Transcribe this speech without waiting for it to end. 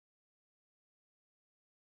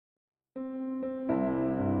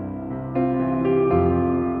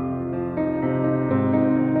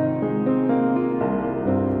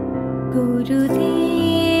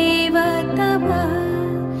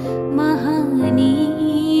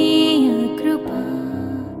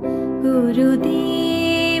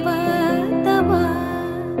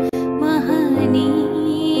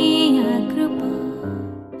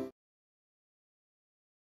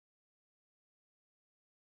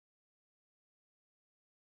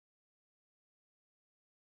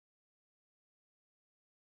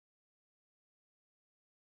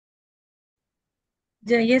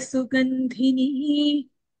जय सुगन्धिनी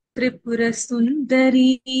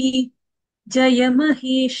त्रिपुरसुन्दरी जय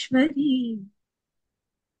महेश्वरी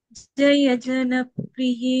जय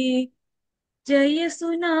जनप्रिये जय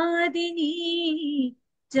सुनादिनी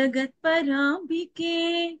जगत्पराम्बिके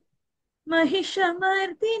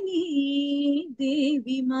महिषमर्दिनी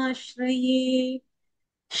देवीमाश्रये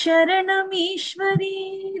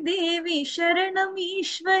शरणमीश्वरी देवी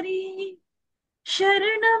शरणमीश्वरी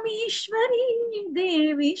शरणमीश्वरी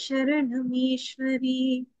देवी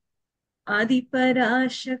शरणमीश्वरी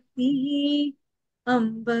आदिपराशक्ति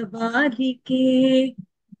अम्ब बालिके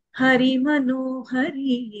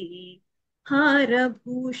हरिमनोहरी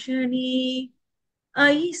हारभूषणी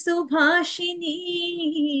अयि सुभाषिनी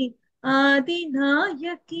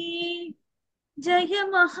आदिनायकी जय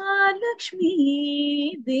महालक्ष्मी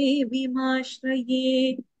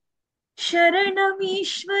देवीमाश्रये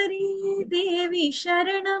शरणमीश्वरी देवी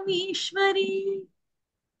शरणमीश्वरी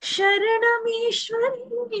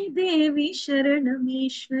शरणमीश्वरी देवी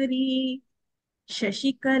शरणमीश्वरी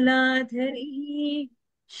शशिकलाधरी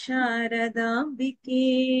शारदाम्बिके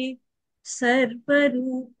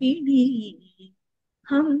सर्वरूपिणी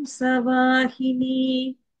हंसवाहिनी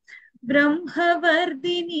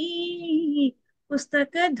ब्रह्मवर्धिनी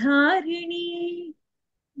पुस्तकधारिणी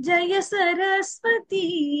जय सरस्वती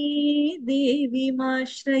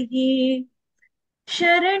देवीमाश्रये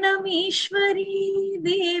शरणमीश्वरी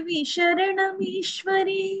देवी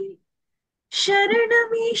शरणमीश्वरी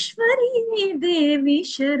शरणमीश्वरी देवी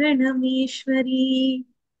शरणमीश्वरी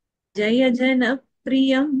जय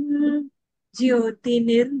जनप्रियं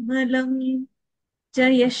ज्योतिनिर्मलं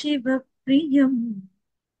जय शिवप्रियं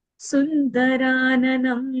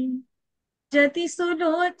सुन्दराननं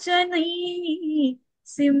जतिसुलोचनै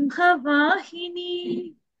सिंहवाहिनी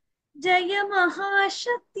जय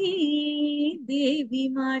महाशक्ति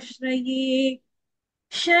देवीमाश्रये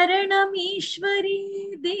शरणमीश्वरी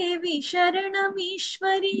देवी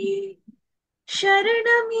शरणमीश्वरी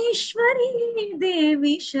शरणमीश्वरी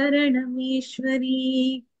देवी शरणमीश्वरी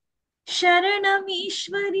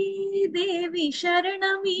शरणमीश्वरी देवी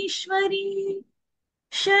शरणमीश्वरी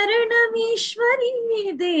शरणमीश्वरी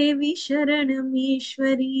देवी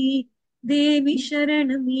शरणमीश्वरी देवी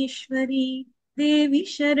शरणमीश्वरी देवी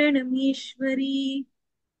शरणमीश्वरी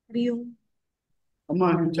हरि ओम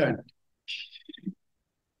अम्मा चैंट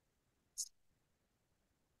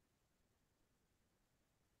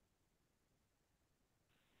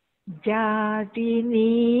जाति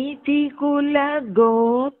नीति कुल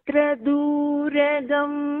गोत्र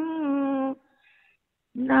दूरगम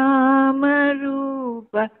नाम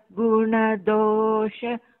रूप गुण दोष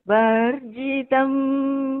वर्जितम्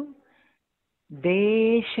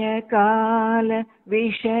देश काल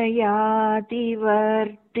विषयातिवर्ति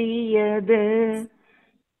यद्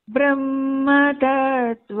ब्रह्म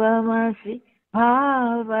तत्त्वमसि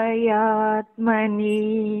भावयात्मनि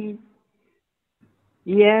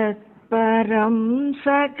यत्परं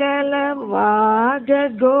सकलवागगोचरम्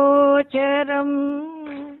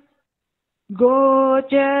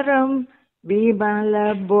गोचरं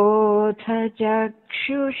विमलबोधचक्षुषः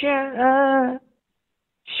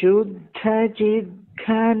शुद्धचिद्घनम्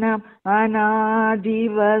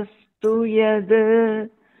अनादिवस्तु यद्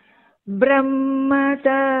ब्रह्म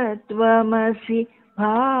तत्त्वमसि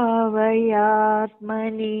भावयात्मनि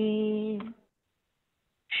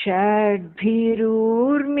षड्भिरूर्मिभिर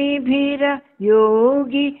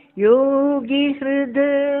योगी योगिहृद्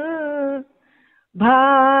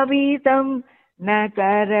भावितं न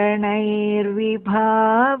करणैर्विभावितं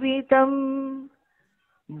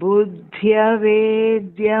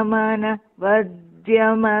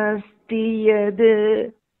बुद्ध्यवेद्यमनवद्यमस्ति यद्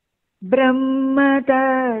ब्रह्म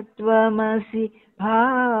तत्त्वमसि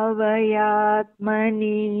भावयात्मनि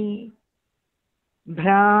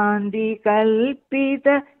भ्रान्तिकल्पित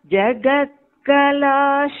जगत्कलाश्रयम्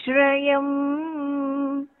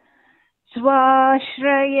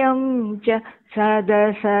स्वाश्रयं च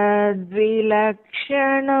सदसद्विलक्षणम्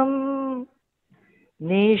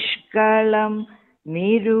निष्कलं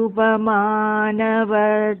निरुपमानवद्धि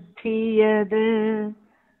यद्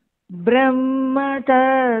ब्रह्म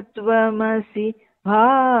तत्त्वमसि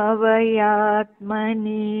भावयात्मनि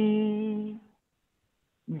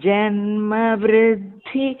जन्म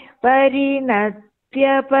वृद्धि परिणत्यपक्षय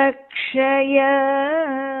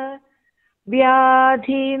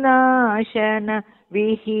व्याधिनाशन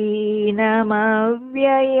विहीनमव्ययम्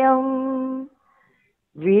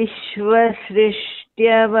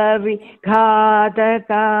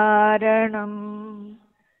विश्वसृष्ट्यवविघातकारणम्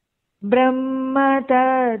ब्रह्म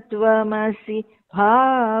तत्त्वमसि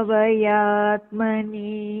भावयात्मनि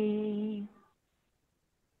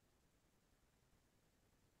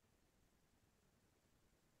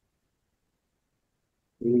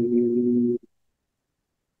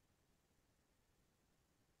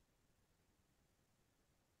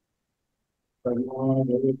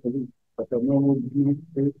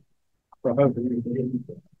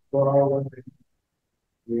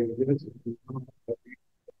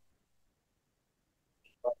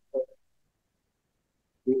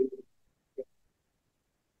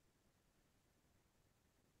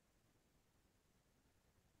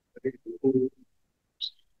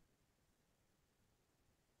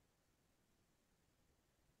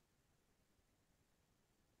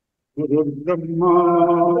Guru Brahma,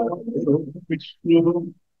 Guru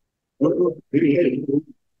Vishnu, Guru Devo,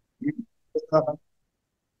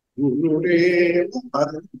 Guru Deva,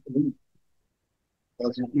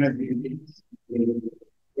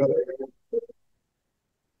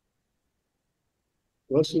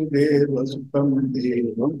 Vasudeva Sukam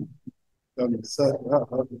Devam, Tam Sarva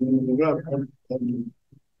Muratam,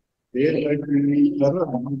 Devaki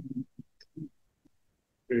Taram,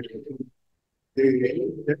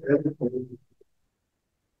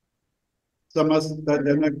 Samasta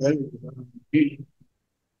Janakal,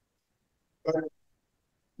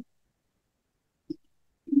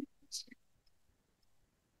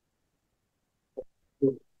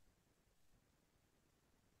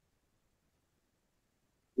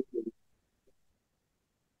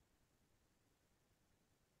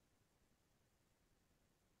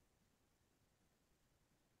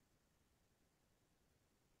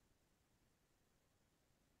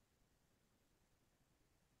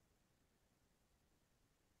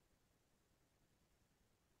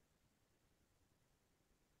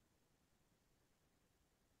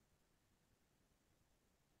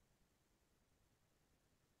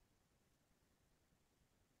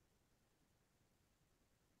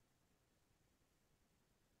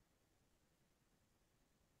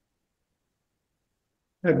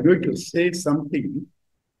 I'm going to say something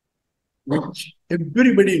which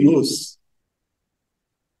everybody knows,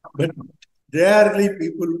 but rarely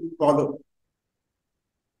people follow.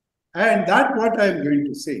 And that's what I'm going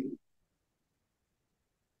to say.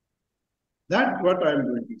 That's what I'm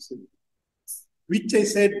going to say. Which I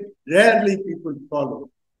said rarely people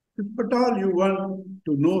follow. If at all you want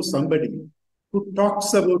to know somebody who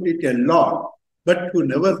talks about it a lot, but who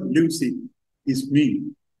never lives it, is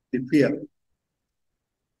me, the fear.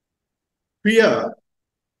 Fear,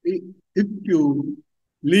 if you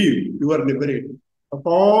leave, you are liberated. Of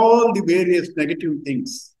all the various negative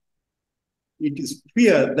things, it is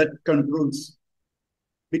fear that controls.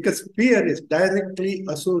 Because fear is directly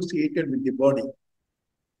associated with the body.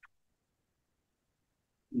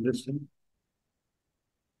 Understand?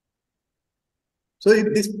 So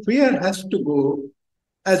if this fear has to go,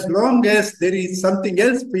 as long as there is something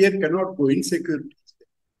else, fear cannot go, insecurity.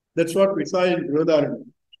 That's what we saw in Rodharana.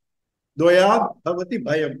 Dvaya bhavati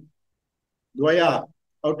bhayam. Dvaya,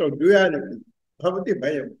 out of duality, bhavati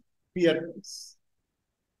bhayam, fear comes.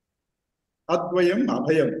 Advayam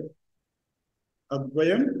abhayam.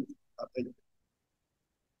 Advayam abhayam.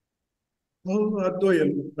 Oh,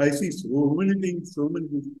 Advayam, I see so many things, so many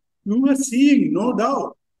things. You are seeing, no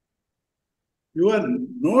doubt. You are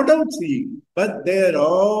no doubt seeing, but they are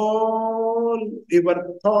all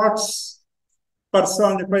your thoughts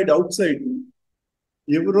personified outside you.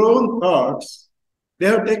 Your own thoughts, they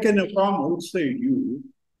have taken a form outside you,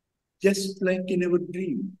 just like in our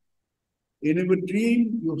dream. In our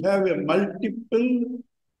dream, you have a multiple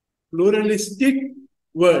pluralistic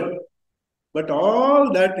world, but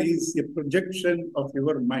all that is a projection of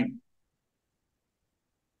your mind.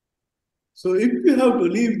 So if you have to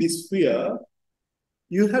leave this fear,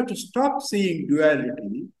 you have to stop seeing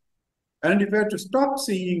duality. And if you have to stop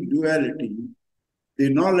seeing duality, the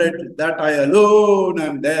knowledge that I alone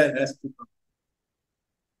am there has to come.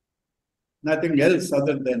 Nothing else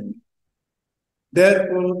other than me.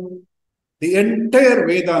 Therefore, the entire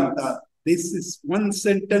Vedanta, this is one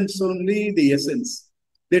sentence only, the essence.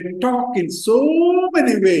 They talk in so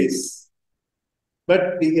many ways,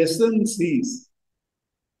 but the essence is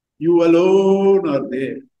you alone are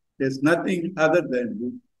there. There's nothing other than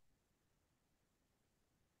you.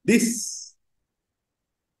 This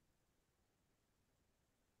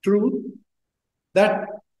truth that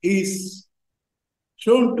is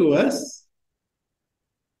shown to us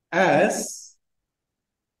as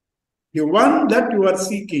the one that you are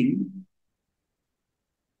seeking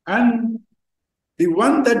and the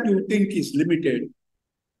one that you think is limited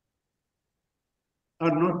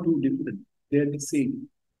are not too different. They are the same.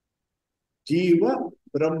 Jiva,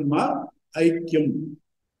 Brahma, Aikyam.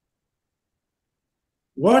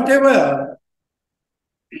 Whatever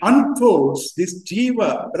unfolds this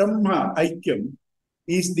Jiva, Brahma, Aikyam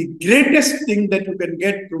is the greatest thing that you can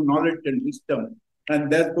get through knowledge and wisdom,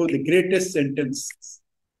 and therefore the greatest sentence.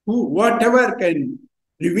 Whatever can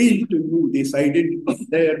reveal to you this identity,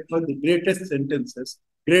 therefore the greatest sentences,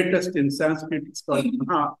 greatest in Sanskrit is called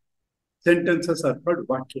Maha. Sentences are called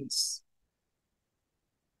Vakyas.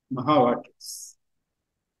 Mahavakyas.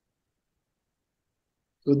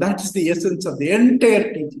 So that's the essence of the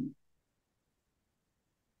entire teaching.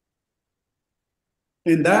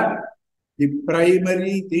 In that, the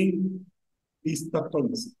primary thing is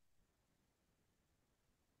Tattvamasi.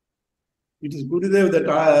 It is Gurudev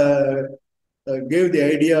that gave the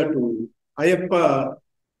idea to Ayappa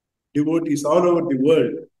devotees all over the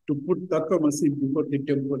world to put Tattvamasi before the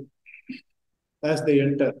temple as they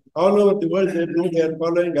enter. All over the world, they know they are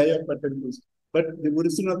following Ayappa temples. But the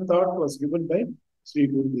original thought was given by Sri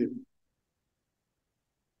Gurudev.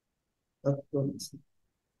 Tattvamasi.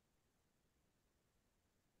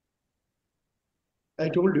 I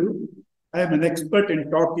told you, I am an expert in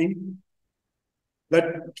talking, but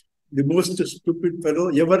the most stupid fellow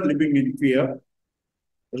ever living in fear,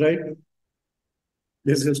 right?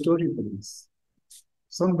 There's a story for this.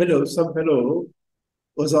 Some fellow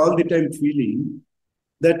was all the time feeling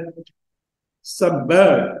that some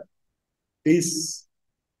bird is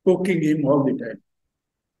poking him all the time.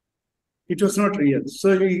 It was not real.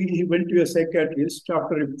 So he went to a psychiatrist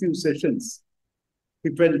after a few sessions. He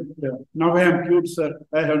felt, now I am cured, sir.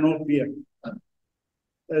 I have no fear.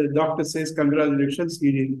 The doctor says, congratulations.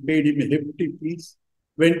 He paid him a hefty fees.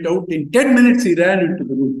 Went out. In 10 minutes, he ran into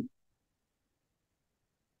the room.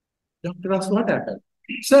 Doctor asked, what happened?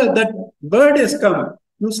 Sir, that bird has come.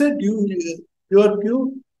 You said you are cured.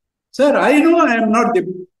 Sir, I know I am not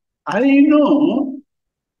the. I know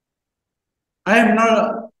I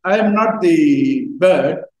am not the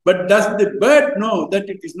bird. But does the bird know that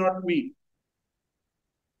it is not me?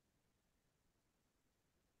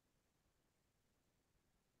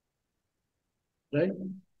 Right?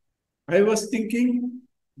 I was thinking,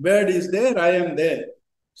 bird is there, I am there.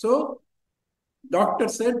 So, doctor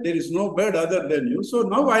said there is no bird other than you. So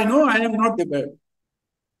now I know I am not the bird.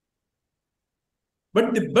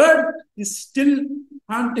 But the bird is still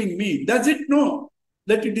haunting me. Does it know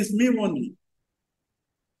that it is me only?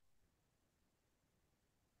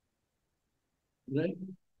 Right?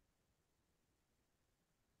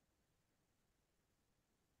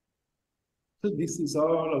 So this is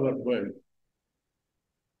all our world.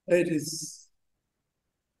 It is,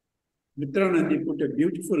 Mitranandi put a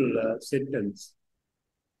beautiful sentence.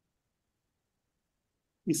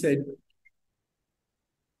 He said,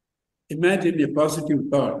 imagine a positive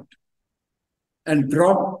thought and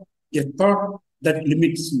drop a thought that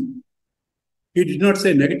limits you. He did not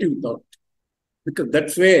say negative thought, because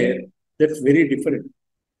that's very different.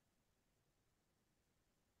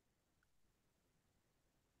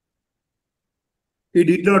 He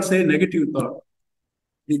did not say negative thought.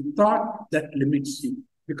 The thought that limits you,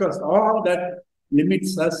 because all that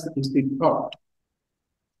limits us is the thought.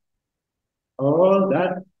 All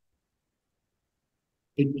that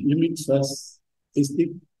it limits us is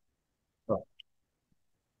the thought.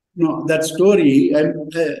 No, that story, a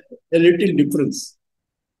little difference.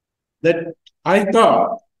 That I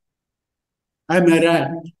thought I'm a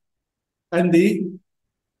rat and the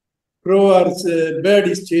crow or bird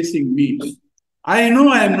is chasing me. I know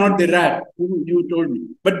I am not the rat, you told me.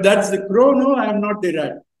 But that's the crow, no, I am not the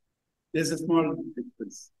rat. There's a small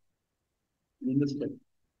difference. You understand?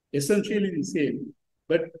 Essentially the same,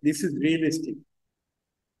 but this is realistic.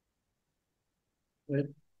 Right?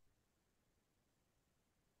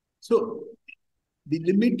 So, the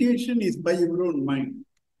limitation is by your own mind.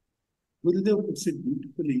 Gurudev puts it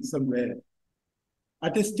beautifully somewhere.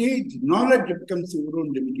 At a stage, knowledge becomes your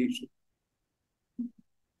own limitation.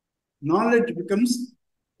 Knowledge becomes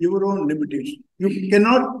your own limitation. You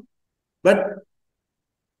cannot but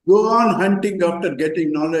go on hunting after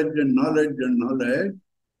getting knowledge and knowledge and knowledge.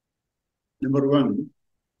 Number one.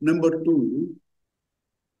 Number two,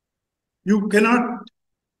 you cannot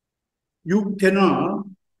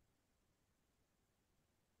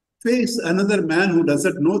face another man who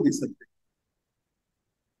doesn't know the subject.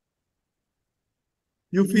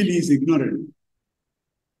 You feel he is ignorant.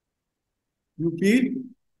 You feel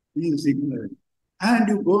he is ignorant. And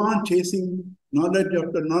you go on chasing knowledge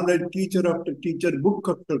after knowledge, teacher after teacher, book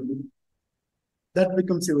after book. That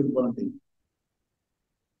becomes your bonding.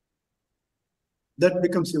 That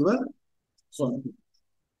becomes your bonding.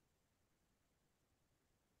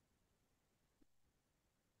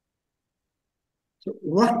 So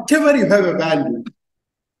whatever you have a value,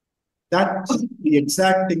 that's the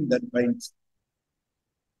exact thing that binds.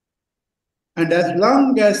 And as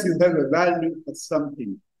long as you have a value for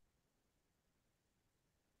something,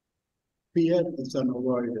 fear is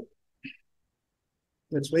unavoidable.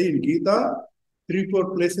 That's why in Gita,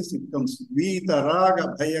 3-4 places it comes. Vita,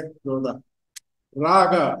 Raga, Bhaya, Krodha.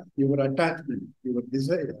 Raga, your attachment, your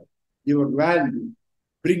desire, your value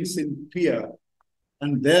brings in fear.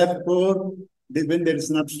 And therefore, when there is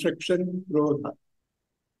an obstruction, Krodha.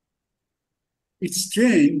 It's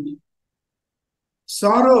strange.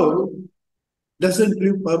 Sorrow doesn't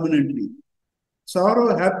live permanently.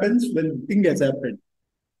 Sorrow happens when the thing has happened.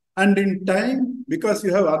 And in time, because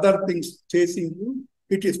you have other things chasing you,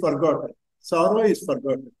 it is forgotten. Sorrow is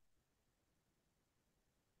forgotten.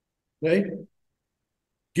 Right?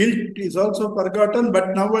 Guilt is also forgotten,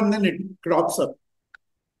 but now and then it crops up.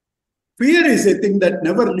 Fear is a thing that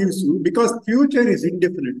never leaves you because future is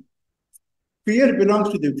indefinite. Fear belongs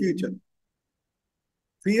to the future.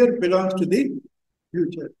 Fear belongs to the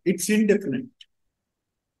future. It's indefinite.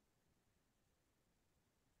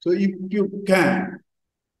 So if you can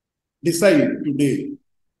decide today,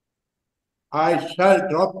 I shall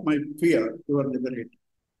drop my fear, you are liberated.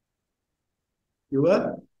 You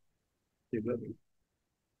are liberated.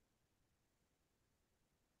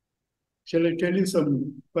 Shall I tell you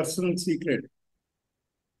some personal secret?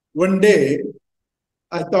 One day,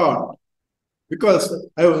 I thought, because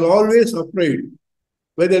I was always afraid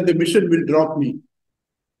whether the mission will drop me.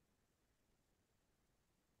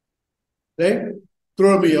 Right?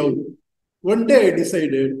 Throw me out. One day I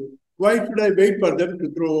decided, why should I wait for them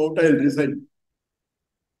to throw out? I'll resign.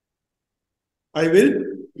 I will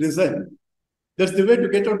resign. That's the way to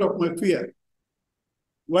get out of my fear.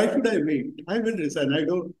 Why should I wait? I will resign. I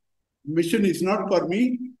don't. Mission is not for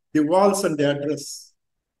me. The walls and the address.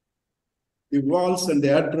 The walls and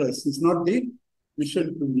the address is not the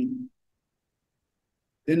mission to me.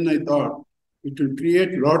 Then I thought it will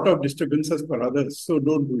create a lot of disturbances for others, so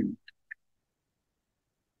don't do it.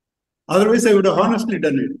 Otherwise, I would have honestly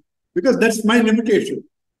done it because that's my limitation.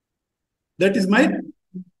 That is my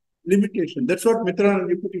limitation. That's what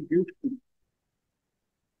Mitranandi put it beautifully.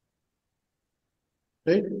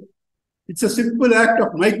 Right? It's a simple act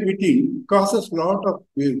of my quitting causes a lot of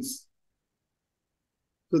waves.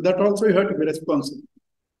 So that also you have to be responsible.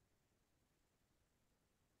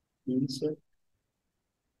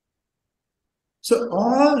 So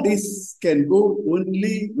all this can go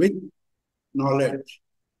only with knowledge.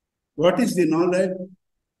 What is the knowledge?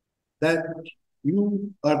 That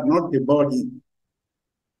you are not the body.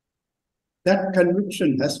 That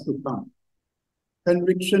conviction has to come.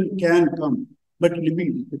 Conviction can come, but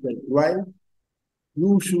living difficult. Why?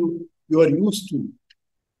 You are used to it.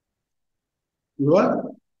 You are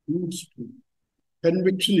used to it.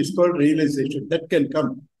 Conviction is called realization. That can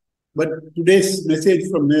come. But today's message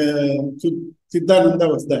from Siddhananda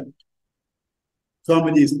was that.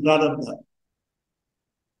 Swamiji is proud of that.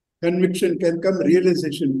 Conviction can come,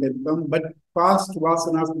 realization can come, but past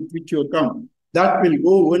vasanas with which you come, that will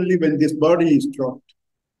go only when this body is dropped.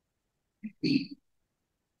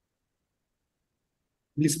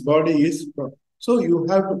 This body is dropped. So you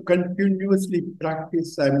have to continuously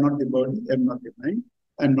practice. I am not the body, I am not the mind,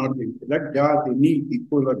 I am not the intellect. Jati, niti,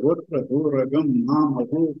 kula, gotra, doragam, nama,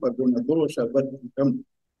 rupa, guna, dosha, vadhikam.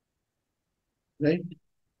 Right?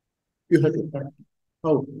 You have to practice.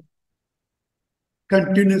 How?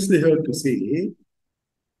 Continuously have to say,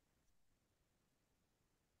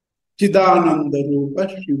 Chidananda Rupa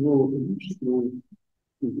Shivo Shivo.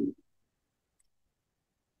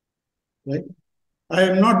 Right? I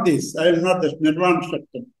am not this. I am not the Nirvana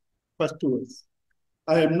Shakti. First two words.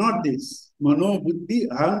 I am not this. Mano Buddhi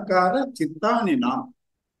Ahankara Chittani Nam.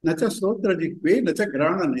 Nacha Sotra Jikve, Nacha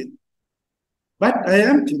Grananit. But I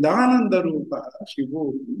am Chidananda Rupa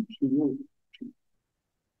Shivo Shivo.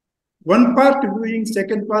 One part doing,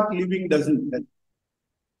 second part living doesn't help.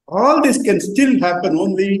 All this can still happen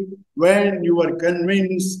only when you are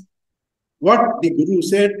convinced what the Guru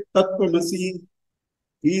said, Tattvamasi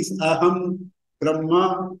is Aham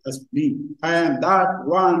Brahma Asmi. I am that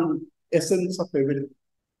one essence of everything.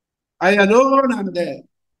 I alone am there.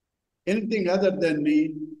 Anything other than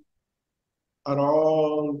me are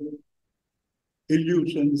all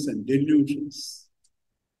illusions and delusions.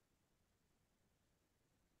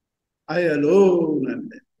 I alone am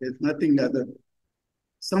there. There's nothing other.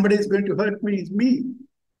 Somebody is going to hurt me, it's me.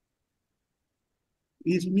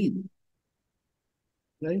 It's me.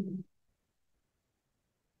 Right?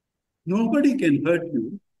 Nobody can hurt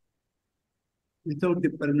you without the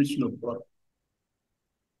permission of God.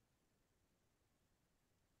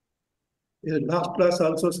 In last class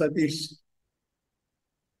also Satish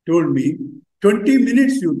told me, 20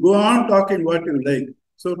 minutes you go on talking what you like.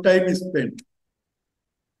 So time is spent.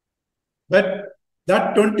 But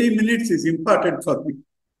that 20 minutes is important for me.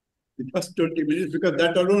 The first 20 minutes, because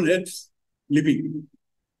that alone helps living.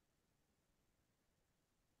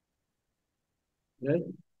 Right?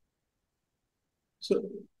 So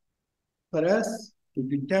for us to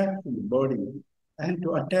detach from the body and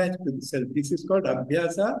to attach to the self, this is called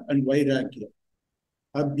Abhyasa and Vairagya.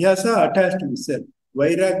 Abhyasa attached to the self.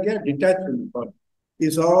 Vairagya detached from the body.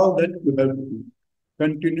 Is all that you have to do.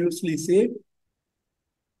 Continuously say,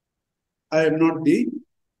 I am not the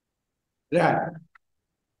rat.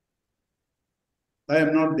 I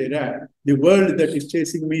am not the rat. The world that is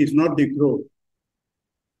chasing me is not the crow.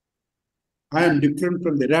 I am different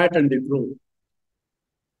from the rat and the crow.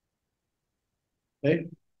 Right?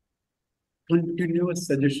 Continuous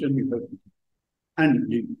suggestion you have to do. And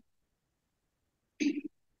live.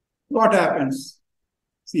 What happens?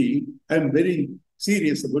 See, I am very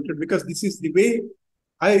serious about it because this is the way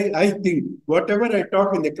I think. Whatever I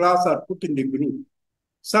talk in the class or put in the group,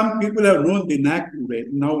 some people have known the knack today,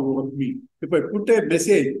 now over me. If I put a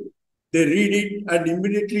message, they read it and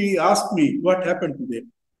immediately ask me what happened today.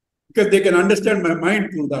 Because they can understand my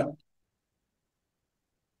mind through that.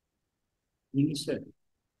 You understand?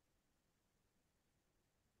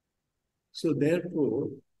 So therefore,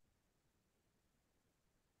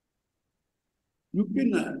 you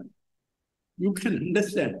can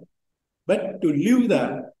understand. But to live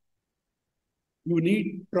that, you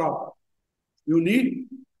need prop. You need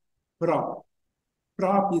prop.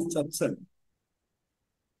 Prop is satsang.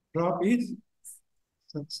 Prop is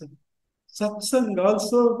satsang. Satsang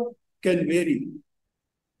also can vary.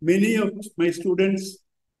 Many of my students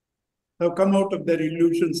have come out of their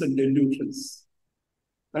illusions and delusions.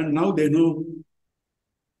 And now they know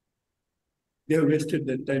they have wasted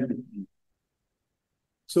their time with me.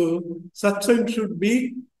 So satsang should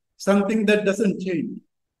be something that doesn't change.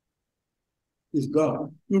 Is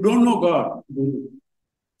God. You don't know God, Guru.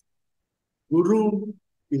 Guru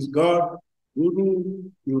is God. Guru,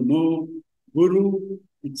 you know. Guru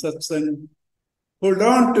is satsang. Hold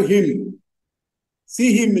on to him.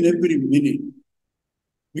 See him in every minute.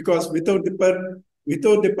 Because without the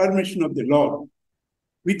permission of the Lord,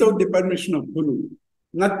 without the permission of Guru,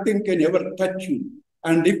 nothing can ever touch you.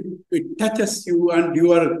 And if it touches you and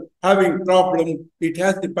you are having problem, it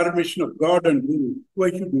has the permission of God and Guru. Why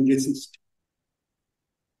should you resist?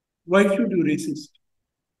 Why should you resist?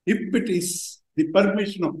 If it is the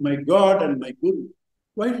permission of my God and my Guru,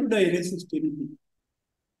 why should I resist anything?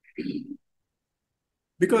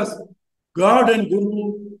 Because God and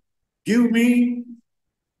Guru give me,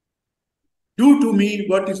 do to me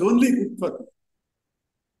what is only good for me.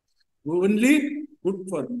 Only good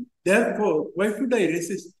for me. Therefore, why should I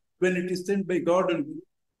resist when it is sent by God and Guru?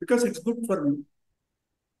 Because it's good for me.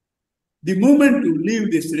 The moment you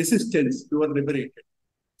leave this resistance, you are liberated.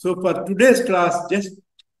 So for today's class, just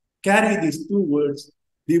carry these two words.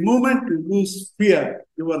 The moment you lose fear,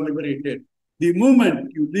 you are liberated. The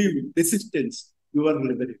moment you leave resistance, you are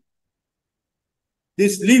liberated.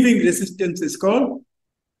 This leaving resistance is called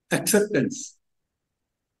acceptance.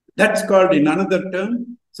 That's called in another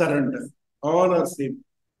term, surrender. All are same.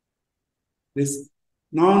 This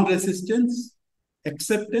non-resistance,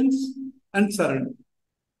 acceptance, and surrender.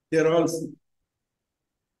 They are all same.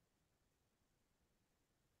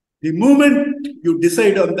 The moment you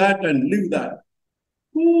decide on that and live that,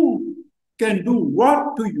 who can do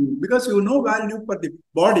what to you? Because you have no value for the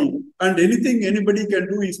body, and anything anybody can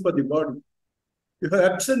do is for the body. You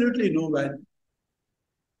have absolutely no value.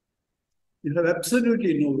 You have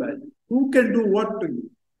absolutely no value. Who can do what to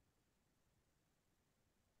you?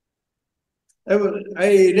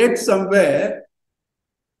 I read somewhere,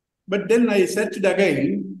 but then I searched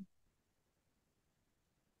again.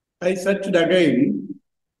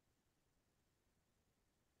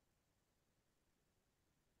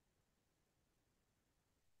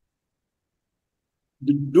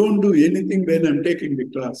 Don't do anything when I'm taking the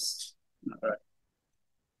class.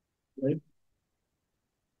 Right?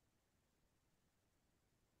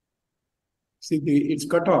 See, it's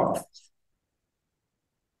cut off.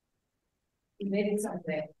 You read it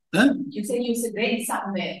somewhere. Huh? You said you read it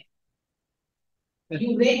somewhere.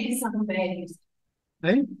 You read it somewhere.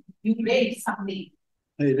 Right? You read something.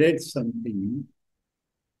 I read something.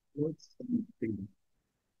 What's something?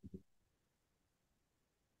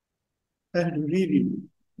 I had to read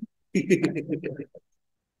it.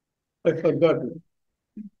 I forgot it.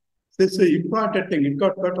 It's an important thing. It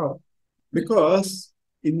got cut off. Because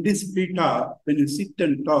in this pita, when you sit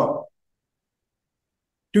and talk,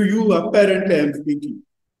 to you apparently I am speaking.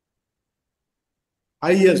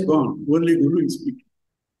 I has gone. Only Guru is speaking.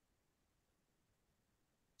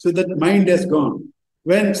 So that mind has gone.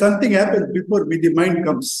 When something happens before me, the mind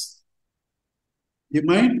comes. The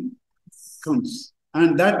mind comes.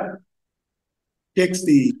 And that takes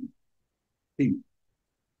the thing.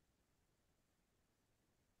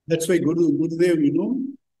 That's why Gurudev,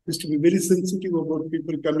 used to be very sensitive about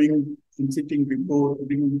people coming and sitting before,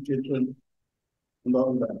 bringing children and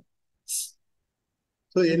all that.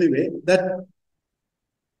 So anyway, that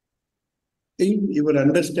thing, your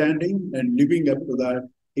understanding and living up to that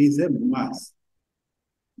is a must.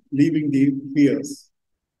 Leaving the fears.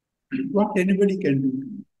 What anybody can do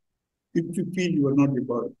if you feel you are not the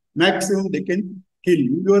body. Maximum they can kill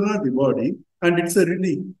you. You are not the body, and it's a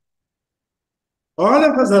relief. All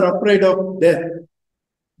of us are afraid of death,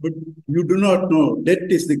 but you do not know death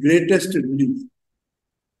is the greatest relief.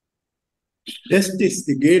 Death is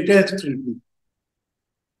the greatest relief.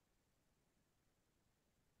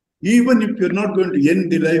 Even if you're not going to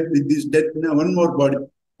end the life with this death, one more body,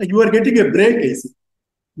 you are getting a break, I see.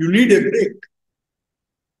 You need a break.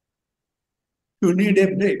 You need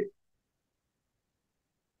a break.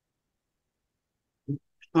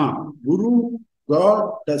 Guru,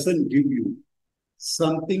 God doesn't give you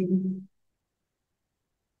something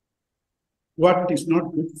what is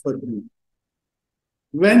not good for you.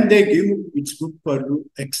 When they give, it's good for you,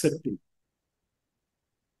 accept it.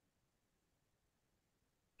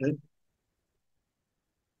 Right?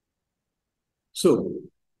 So,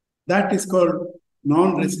 that is called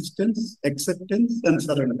non-resistance, acceptance, and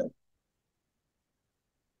surrender.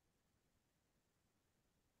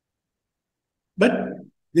 But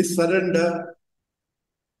this surrender,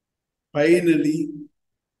 finally,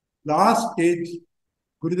 last stage,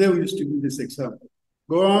 Gurudev used to give this example.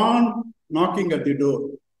 Go on knocking at the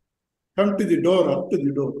door. Come to the door, up to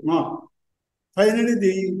the door, knock. Finally,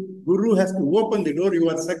 the Guru has to open the door, you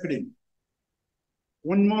are sucked in.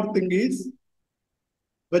 One more thing is,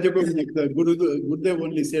 Gurudev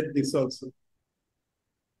only said this also.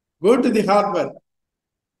 Go to the harbor.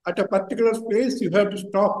 At a particular place, you have to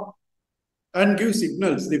stop and give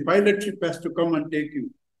signals. The pilot ship has to come and take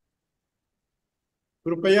you.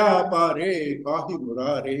 Krupaya apare, kahi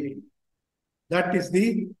murare. That is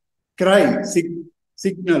the cry,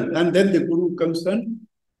 signal. And then the Guru comes and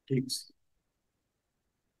takes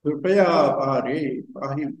you. Krupaya apare,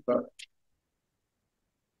 kahi murare.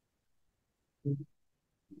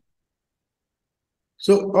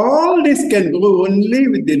 So all this can go only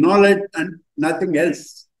with the knowledge and nothing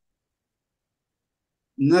else.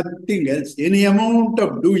 Nothing else. Any amount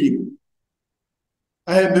of doing.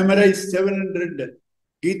 I have memorized 700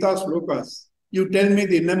 Gita slokas. You tell me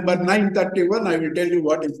the number 931, I will tell you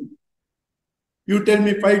what is it. You tell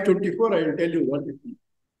me 524, I will tell you what it is.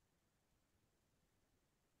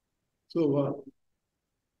 So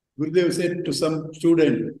Gurudev said to some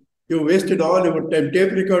student, you wasted all your time.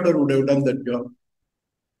 Tape recorder would have done that job.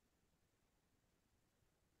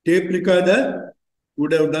 Tape recorder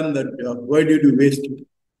would have done that job. Why did you waste it?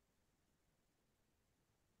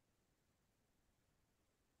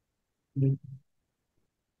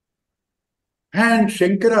 And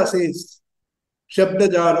Shankara says,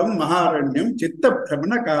 Shabdajalam Maharanyam Chitta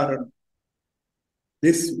Brahmana Karan.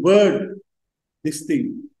 This word, this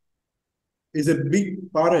thing, is a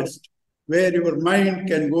big forest where your mind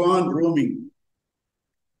can go on roaming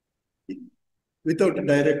without a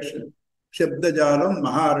direction. Shabdajalam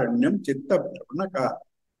Maharanyam Chitta Brahmana Karan.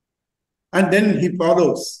 And then he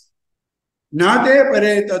follows. Nate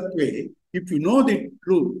pare tatve. If you know the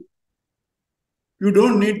truth, you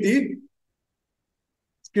don't need the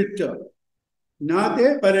scripture.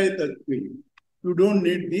 Nate pare tatve. You don't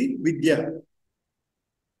need the vidya.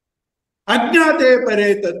 Ajnate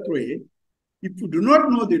pare tatve. If you do not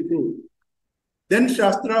know the truth, then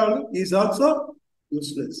Shastra is also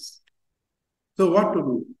useless. So what to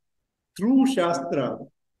do? Through Shastra,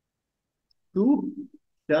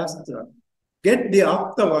 get the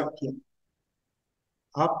Aptavakya.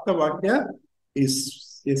 Aptavakya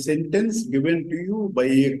is a sentence given to you by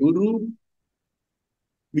a guru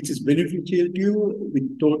which is beneficial to you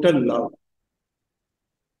with total love.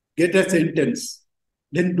 Get a sentence,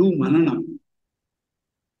 then do manana,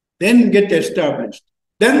 then get established.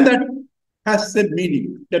 Then that has a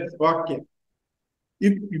meaning, that's Vakya.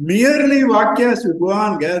 If merely Vakyas you go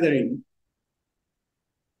on gathering,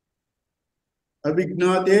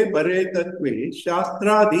 Avignate pare tatve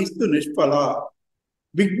shastradistu nishpala.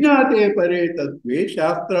 Vignate pare tatve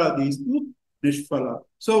shastradistu nishpala.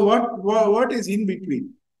 So what is in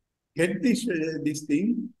between? Get this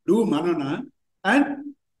thing, do manana,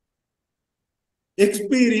 and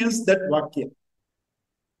experience that Vakya.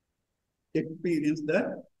 Experience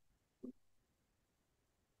that.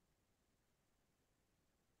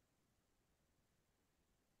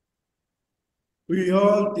 We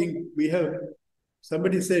all think we have,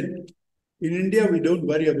 somebody said, in India, we don't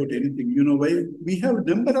worry about anything. You know why? We have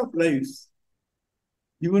number of lives.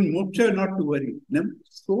 Even moksha, not to worry.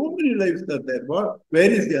 So many lives are there.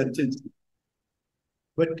 Where is the urgency?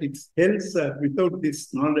 But it's health, without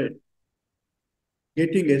this knowledge,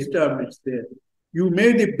 getting established there. You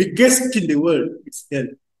may the biggest in the world. It's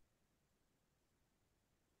health.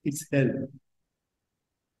 It's health.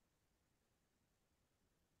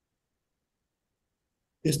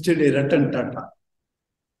 Yesterday, Ratan Tata.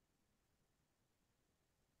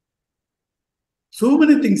 So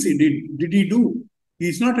many things he did. Did he do? He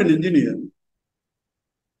is not an engineer.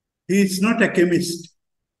 He is not a chemist.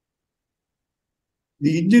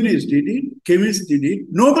 The engineers did it, chemists did it.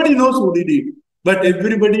 Nobody knows who did it. But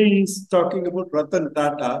everybody is talking about Ratan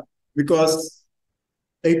Tata because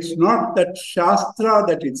it's not that Shastra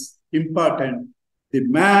that is important. The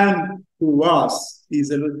man who was,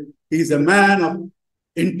 he's a man of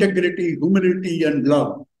integrity, humility, and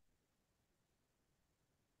love.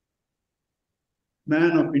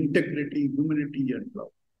 Man of integrity, humility, and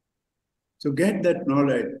love. So get that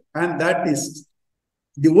knowledge, and that is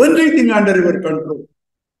the only thing under your control.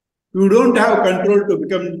 You don't have control to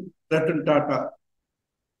become Ratan Tata.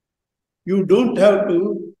 You don't have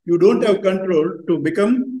control to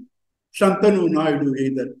become Shantanu Naidu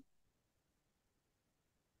either.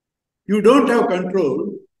 You don't have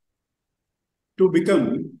control to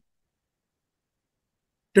become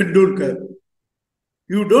Tendulkar.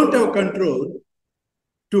 You don't have control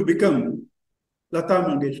to become Lata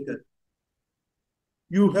Mangeshkar.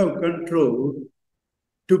 You have control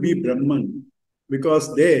to be Brahman,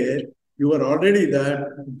 because there you are already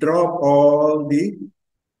there. Drop all the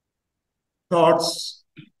thoughts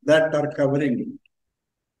that are covering it.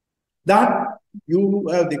 That you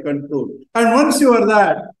have the control. And once you are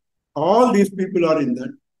that, all these people are in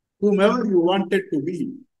that. Whomever you wanted to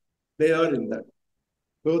be, they are in that.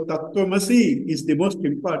 So Tattvamasi is the most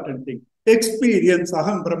important thing. Experience,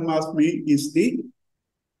 Aham Brahmasmi, is the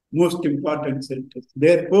most important sentence.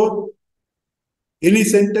 Therefore, any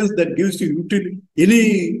sentence that gives you utility,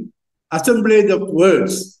 any assemblage of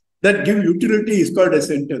words that give utility is called a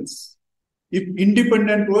sentence. If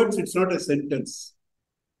independent words, it's not a sentence.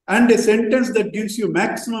 And a sentence that gives you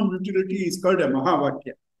maximum utility is called a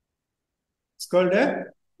Mahavakya. It's called a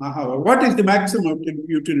Mahavakya. What is the maximum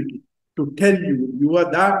utility? To tell you, you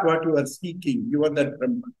are that what you are seeking, you are that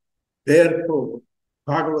Brahman. Therefore,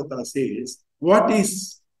 Bhagavata says, what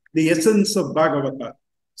is the essence of Bhagavata?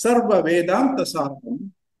 Sarva Vedanta Sarvam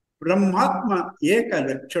Brahmatma Eka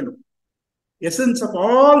Lakshanam. Essence of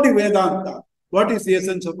all the Vedanta. What is the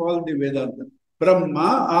essence of all the Vedanta?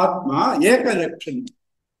 Brahma, Atma, Eka Lakshanam.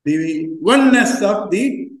 The oneness of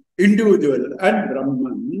the individual and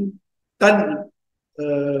Brahman.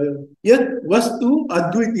 Yat Vastu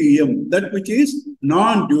Advitiyam, that which is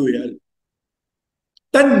non-dual.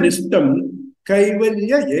 Tannistam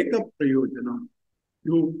Kaivalya Eka Prayojanam.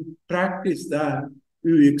 You practice that,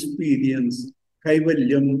 you experience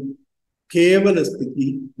Kaivalyam, Kevala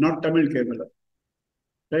Sthiti, not Tamil Kevala,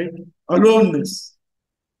 right? Aloneness,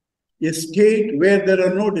 a state where there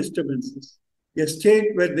are no disturbances, a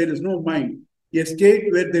state where there is no mind, a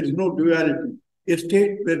state where there is no duality, a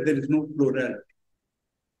state where there is no plurality.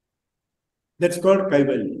 That's called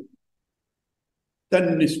Kaivalya.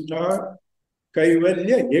 Tannishta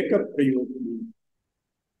Kaivalya Eka Prayojanam.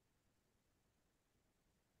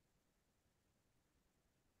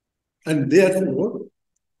 And therefore,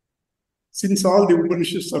 since all the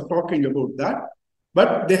Upanishads are talking about that,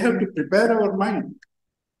 but they have to prepare our mind.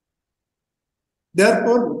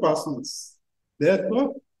 Therefore, Upasanas.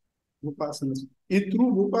 Therefore, Upasanas.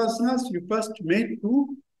 Through Upasanas, you first need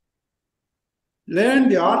to learn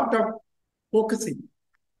the art of focusing.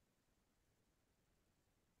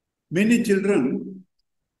 Many children,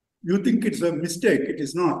 you think it's a mistake, it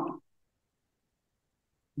is not.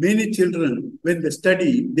 Many children, when they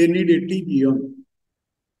study, they need a TV on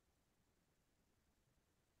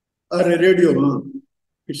or a radio on.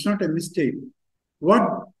 It's not a mistake.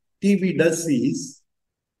 What TV does is,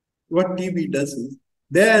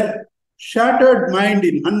 their shattered mind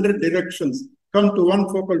in 100 directions come to one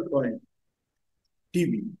focal point,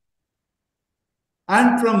 TV.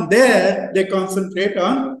 And from there, they concentrate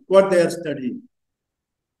on what they are studying.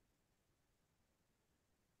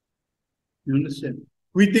 You understand?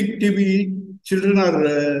 We think TV, children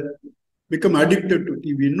are become addicted to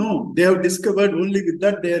TV. No, they have discovered only with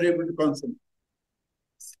that they are able to concentrate.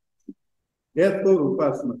 Therefore,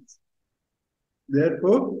 Upasanas.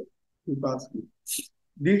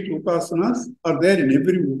 These Upasanas are there in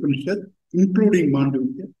every Upanishad, including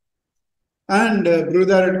Mandukya. And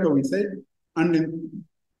Brihadaranyaka, we said, And in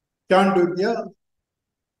Chandogya,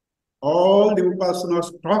 all the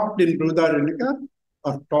upasanas taught in Brihadaranyaka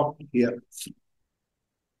are taught here.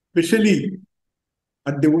 Especially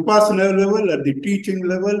at the upasana level, at the teaching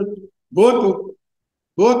level, both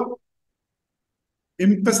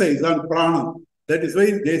emphasize on prana. That is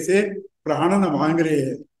why they say prana na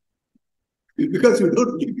mangre. Because you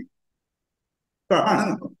don't need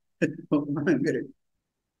prana mangre.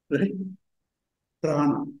 Right?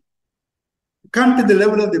 Prana. Come to the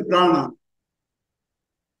level of the prana.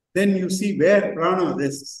 Then you see where prana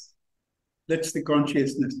rests. That's the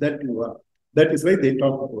consciousness that you are. That is why they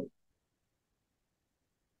talk about.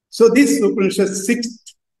 So this Upanishad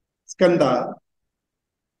 6th skanda,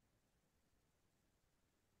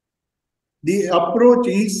 the approach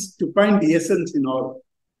is to find the essence in all.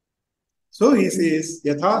 So he says,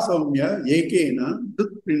 Yatha Saumya Ekena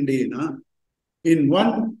Dutpindena, in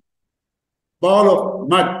one ball of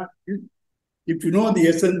mud. If you know the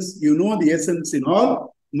essence, you know the essence in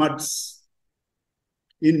all muds.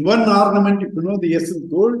 In one ornament, if you know the essence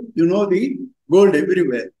gold, you know the gold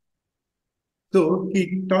everywhere. So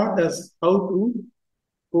he taught us how to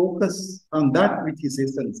focus on that which is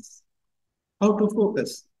essence. How to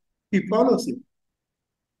focus. He follows it.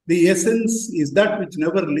 The essence is that which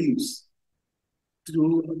never leaves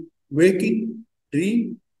through waking,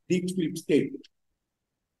 dream, deep sleep state.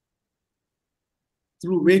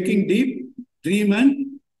 Through waking, deep, dream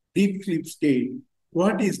and deep sleep state.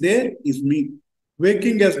 What is there is me.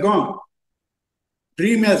 Waking has gone.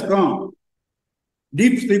 Dream has gone.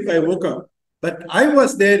 Deep sleep, I woke up. But I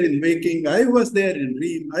was there in waking, I was there in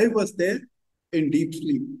dream, I was there in deep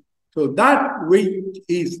sleep. So that weight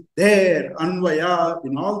is there, Anvaya,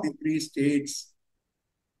 in all the three states.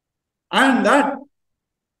 And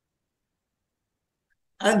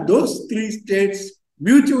those three states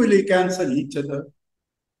mutually cancel each other.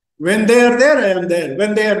 When they are there, I am there.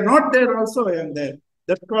 When they are not there, also I am there.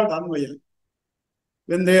 That's called Anvaya.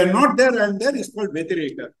 When they are not there, I am there, is called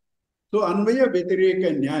Vyatireka. So Anvaya,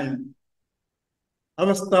 Vyatireka, Nyayam.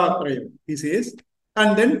 Avastatrayam, he says.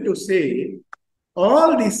 And then to say,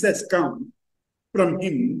 all this has come from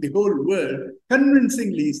him, the whole world,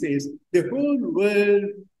 convincingly says, the whole world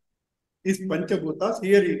is Panchabhutas.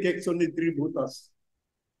 Here he takes only three bhutas.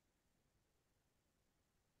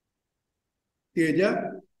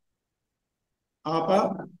 Teja,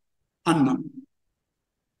 Apa, Annam.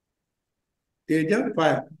 Teja,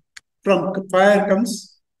 fire. From fire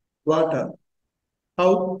comes water.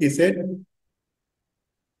 How? He said,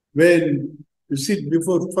 when you sit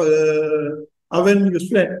before oven, you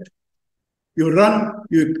sweat. You run,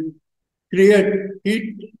 you create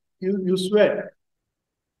heat, you sweat.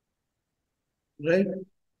 Right?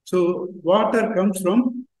 So water comes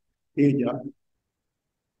from Teja.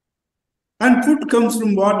 And food comes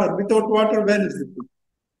from water. Without water, where is the food?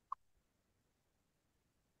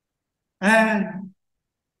 And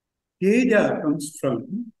Teja comes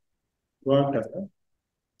from water.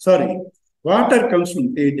 Sorry, water comes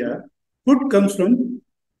from Teja. Food comes from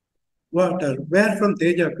water. Where from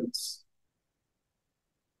Teja comes?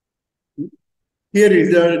 Here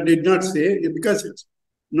he did not say, because it's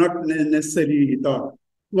not necessary thought.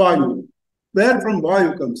 Vayu. Where from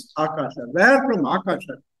Vayu comes? Akasha. Where from Akasha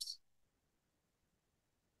comes?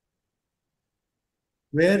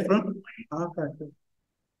 Where from Akasha?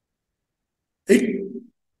 It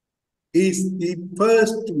is the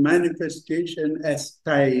first manifestation as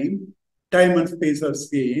time and space are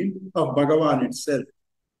same, of Bhagavan itself.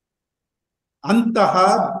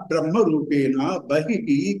 Antaha Brahma Rupena,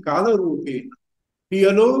 Bahihi Kala Rupena. He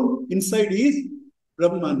alone, inside is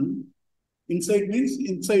Brahman. Inside means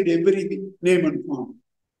inside everything, name and form.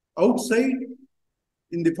 Outside,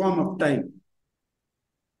 in the form of time.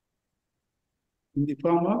 In the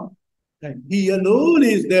form of time. He alone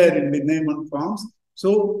is there in the name and forms.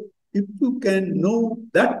 So, if you can know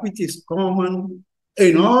that which is common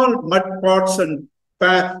in all mud pots and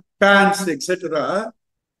pans, etc.,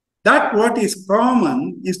 that what is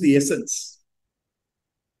common is the essence.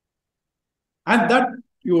 And that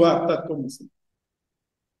you are Tattvamasi.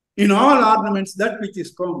 In all ornaments, that which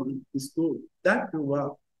is common is gold. That you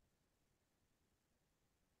are.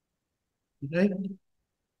 Right?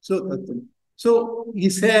 So, Tattvamasi. So, he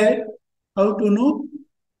said, how to know?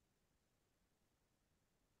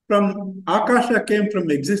 From Akasha came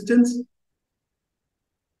from existence,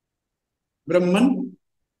 Brahman,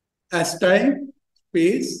 as time,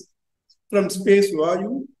 space, from space,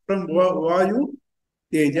 Vayu, from Vayu,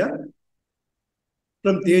 Teja,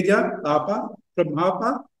 from Teja, Apa, from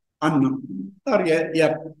Apa, Annam. Or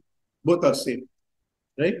yeah, both are same,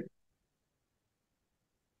 right?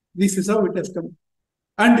 This is how it has come.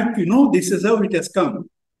 And if you know this is how it has come,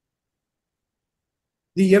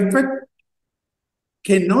 the effect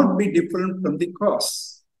cannot be different from the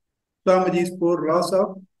cause. Swamiji's four laws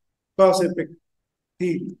of cause effect.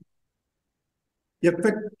 The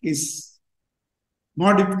effect is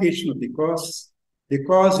modification of the cause. The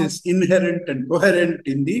cause is inherent and coherent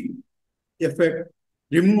in the effect.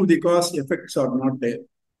 Remove the cause, effects are not there.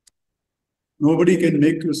 Nobody can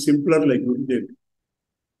make you simpler like Gurudev.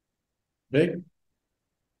 Right?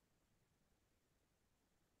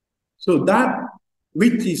 So that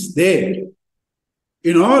which is there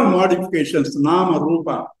in all modifications, nama,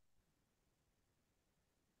 rupa,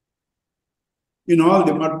 in all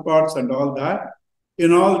the mud pots and all that,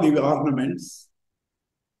 in all the ornaments,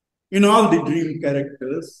 in all the dream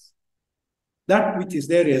characters, that which is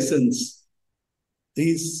their essence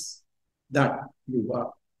is that you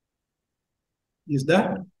are. Is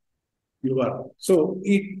that you are. So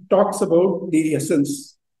it talks about the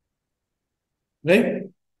essence, right?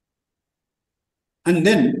 And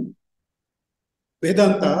then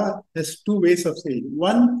Vedanta has two ways of saying.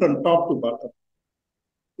 One from top to bottom.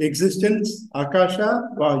 Existence, Akasha,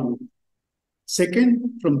 Vayu.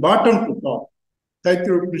 Second, from bottom to top.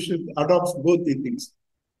 Taittiriya Upanishad adopts both the things.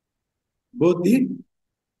 Both the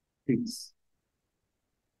things.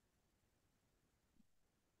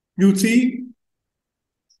 You see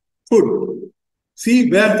food.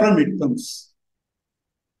 See where from it comes.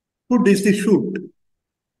 Food is the shoot.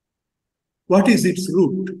 What is its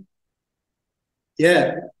root?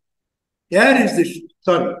 Air. Air is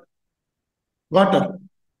the, water.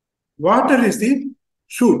 Water is the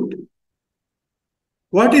shoot.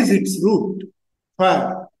 What is its root?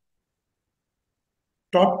 Fire.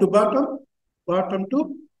 Top to bottom, bottom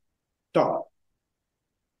to top.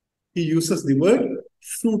 He uses the word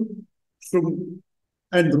shoot from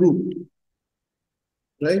and root.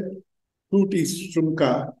 Right? Root is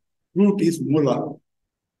Shumka, root is Mula.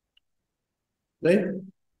 Right?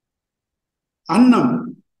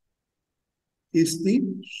 Annam is the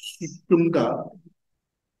Shumka,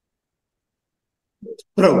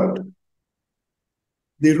 sprout.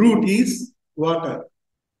 The root is water.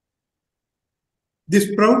 The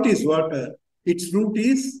sprout is water. Its root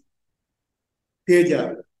is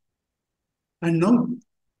Teja. And now,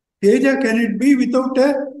 Teja, can it be without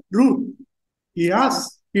a root? He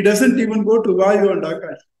asks. He doesn't even go to Vayu and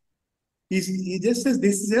Akash. He just says,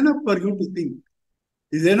 this is enough for you to think.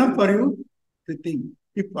 This is enough for you to think.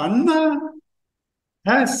 If Anna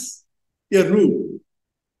has a root,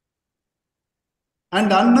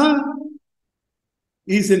 and Anna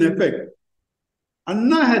is in effect,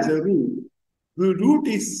 Anna has a root. The root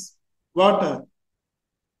is water.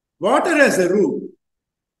 Water has a root.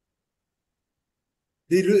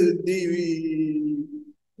 The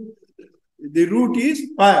root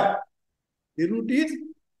is fire. The root is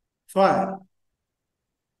fire.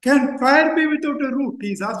 Can fire be without a root?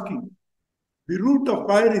 He is asking. The root of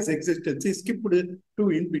fire is existence. He skipped two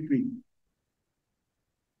in between.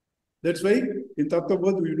 That's why in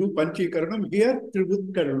Tattvabodh we do Panchikaranam. Here,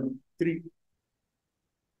 Tribhutkaranam. Three.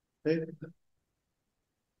 Right?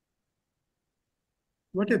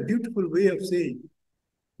 What a beautiful way of saying.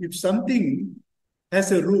 If something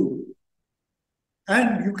has a root,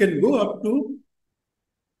 and you can go up to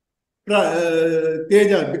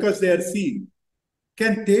Teja because they are seen.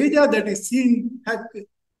 Can Teja that is seen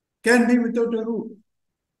can be without a root?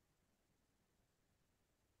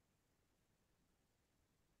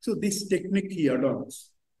 So this technique he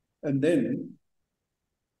adopts. And then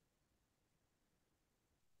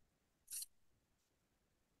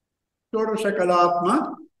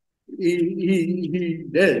Shodashakalatma, he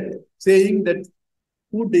did, saying that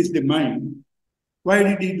food is the mind. Why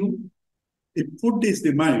did he do? If food is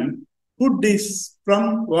the mind, food is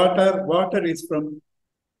from water, water is from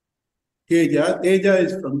Teja, Teja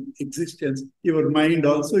is from existence. Your mind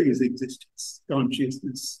also is existence,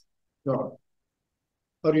 consciousness, God.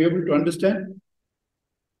 Are you able to understand?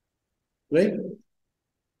 Right?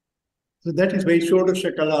 So that is why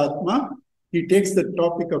Shodashakalatma, he takes the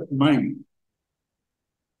topic of mind.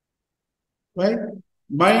 Right?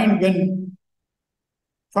 Mind, when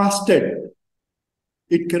fasted,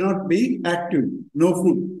 it cannot be active, no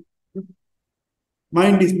food.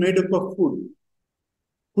 Mind is made up of food.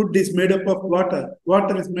 Food is made up of water.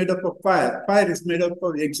 Water is made up of fire. Fire is made up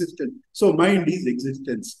of existence. So mind is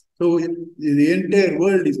existence. So the entire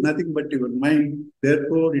world is nothing but your mind.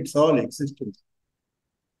 Therefore, it's all existence.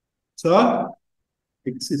 So,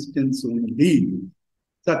 existence only.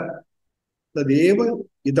 Sat. Tadeva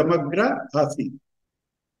idamagra asi.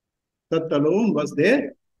 That alone was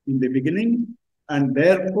there in the beginning. And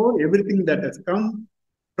therefore, everything that has come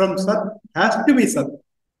from Sat has to be Sat.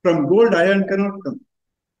 From gold, iron cannot come.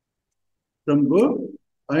 From gold,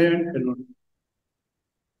 iron cannot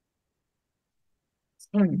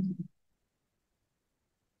come.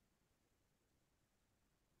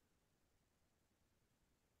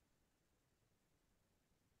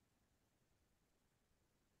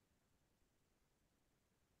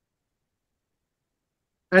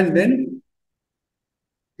 And then,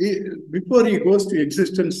 before he goes to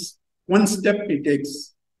existence, one step he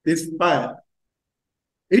takes, this fire,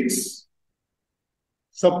 its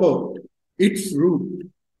support, its root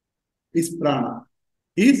is prana.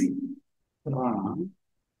 Is prana.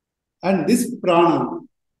 And this prana,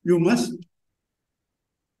 you must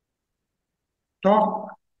talk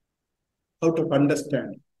out of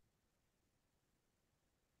understanding.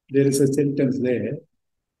 There is a sentence there,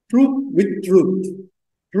 truth with truth.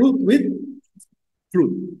 Truth with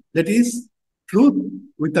truth. That is, truth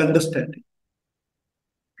with understanding.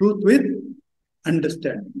 Truth with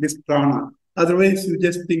understanding. This prana. Otherwise, you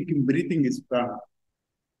just think breathing is prana.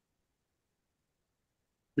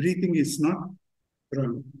 Breathing is not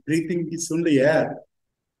prana. Breathing is only air.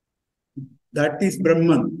 That is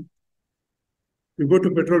Brahman. You go to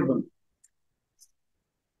petrol pump,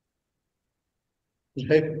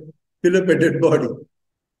 right? Fill up a dead body.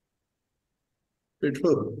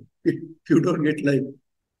 Petrol. If you don't get life,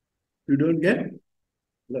 you don't get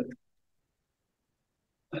life.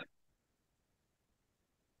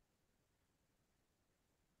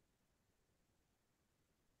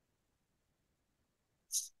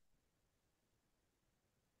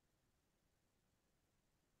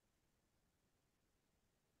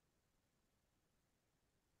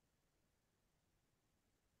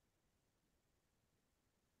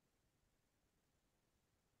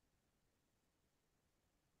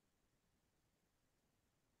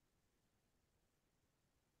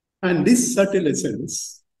 And this subtle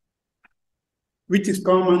essence, which is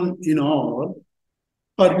common in all,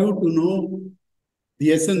 for you to know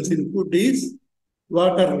the essence in food is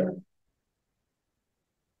water.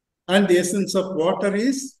 And the essence of water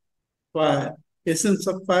is fire. Essence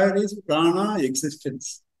of fire is prana,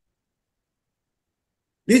 existence.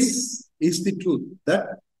 This is the truth.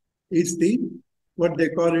 That is the, what they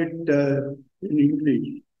call it in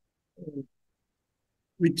English,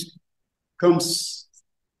 which comes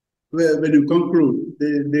when you conclude.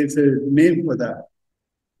 There's a name for that.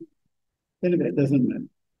 Anyway, it doesn't matter.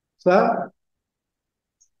 Sa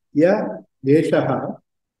ya yeshaha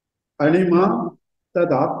anima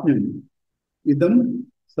tadatmyam idam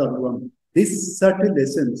sarvam. This subtle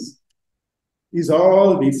essence is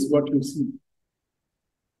all this what you see.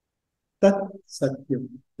 Tat satyam.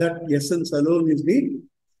 That essence alone is the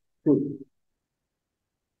truth.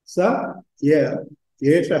 Sa ya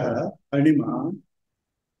yeshaha anima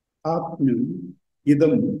atmyam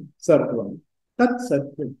idam sarvam. Tat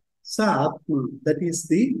satyam. Sa atma. That is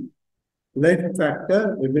the life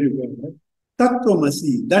factor everywhere.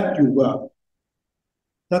 Tattvamasi. That you are.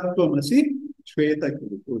 Tattvamasi Shveta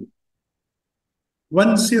Kirikul.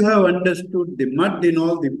 Once you have understood the mud in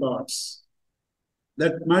all the parts,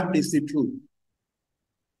 that mud is the truth.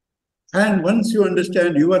 And once you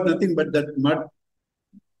understand you are nothing but that mud,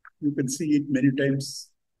 you can see it many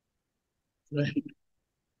times, right?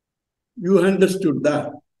 You understood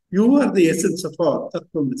that. You are the essence of all,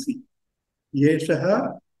 Tattvamasi.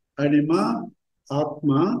 Yeshaha anima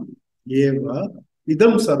atma eva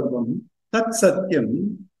idam sarvam tat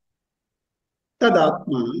satyam tad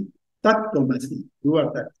atma tattvamasi. You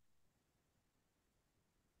are that.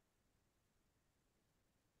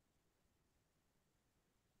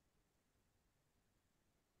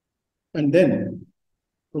 And then,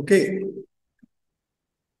 okay,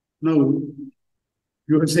 now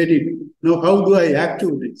you have said it. Now, how do I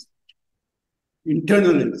actualize,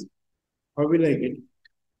 internalize? How will I get it?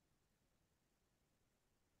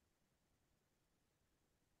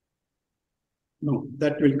 No,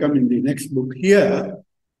 that will come in the next book. Here,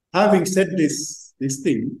 having said this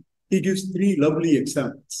thing, he gives three lovely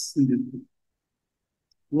examples in this book.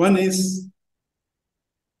 One is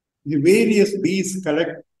the various bees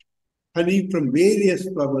collect honey from various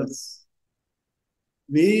flowers.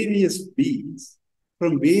 Various bees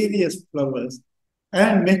from various flowers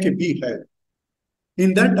and make a beehive.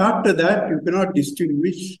 In that, after that, you cannot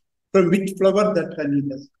distinguish from which flower that honey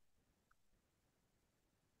has.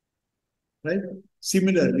 Right?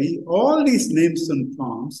 Similarly, all these names and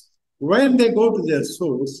forms, when they go to their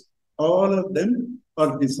source, all of them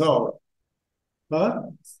are dissolved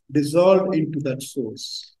into that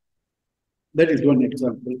source. That is one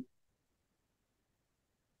example.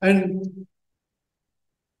 And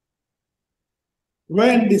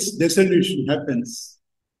when this dissolution happens,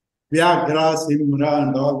 Vyagra, Simra,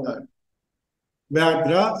 and all that.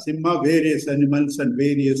 Vyagra, Simha, various animals and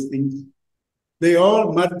various things. They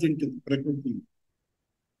all merge into Prakriti.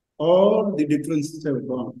 All the differences have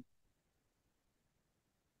gone.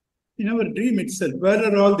 In our dream itself, where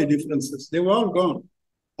are all the differences? They've all gone.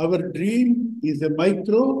 Our dream is a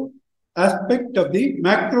micro aspect of the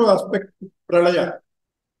macro aspect of Pralaya.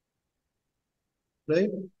 Right?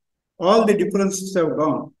 All the differences have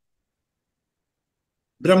gone.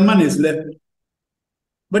 Brahman is left.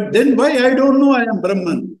 But then why I don't know I am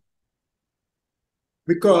Brahman?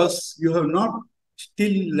 Because you have not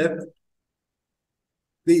still left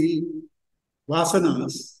the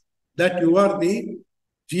vasanas that you are the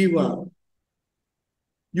jiva.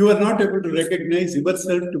 You are not able to recognize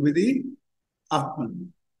yourself to be the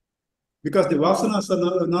Atman. Because the vasanas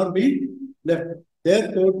are not being left.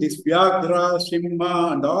 Therefore, this Vyagra,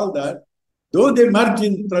 Simha, and all that, though they merge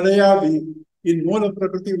in Pradaya, in Moola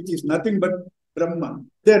Prakriti, which is nothing but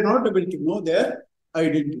Brahman, they are not able to know their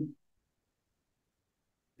identity.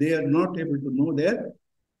 They are not able to know their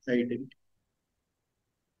identity.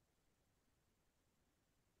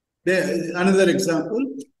 Another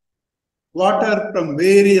example, water from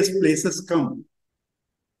various places come.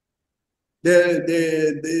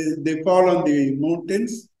 They fall on the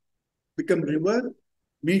mountains, become river,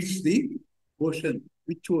 meets the ocean.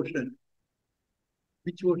 Which ocean?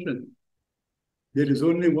 Which ocean? There is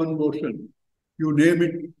only one ocean. You name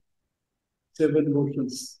it, 7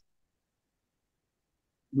 oceans.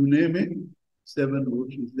 You name it, 7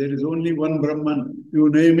 oceans. There is only one Brahman. You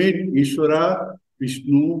name it, Ishvara,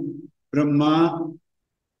 Vishnu, Brahma,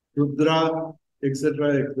 Rudra,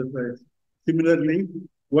 etc., etc. Similarly,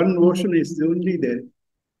 one ocean is only there.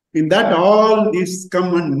 In that, all these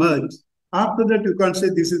come and merge. After that, you can't say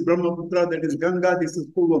this is Brahmaputra, that is Ganga, this is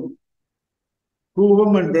Kuvam.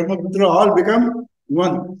 Kuvam and Brahmaputra all become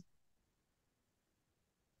one.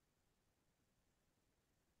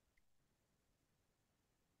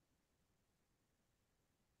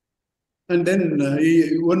 And then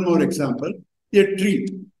one more example, a tree.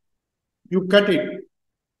 You cut it.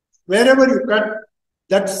 Wherever you cut,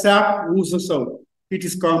 that sap oozes out. It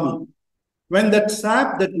is common. When that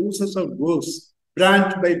sap that oozes out goes,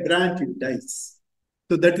 branch by branch, it dies.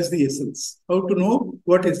 So that is the essence. How to know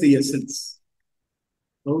what is the essence?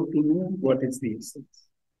 How to know what is the essence?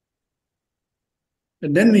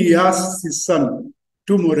 And then he asks his son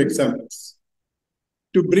 2 more examples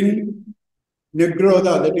to bring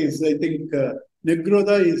Negrodha, that is, I think,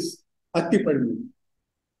 Negrodha is Attipadmi.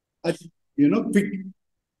 Pick.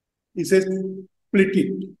 He says, split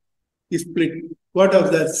it. He split. What are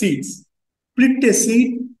the seeds? Split a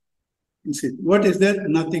seed. He said, what is there?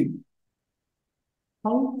 Nothing.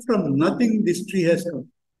 How from nothing this tree has come?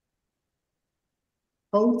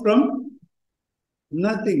 How from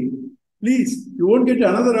nothing? Please, you won't get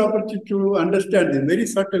another opportunity to understand it. Very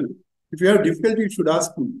subtle. If you have difficulty, you should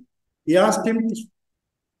ask him. He asked him to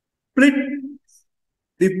split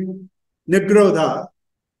the Negrodha,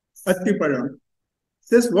 Attipadam.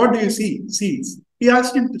 Says, what do you see? Seeds. He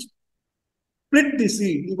asked him to split the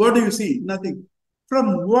seed. What do you see? Nothing.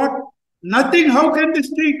 From what? Nothing. How can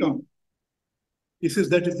this tree come? He says,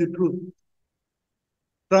 that is the truth.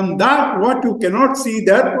 From that, what you cannot see,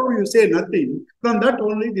 therefore you say nothing. From that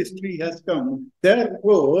only this tree has come.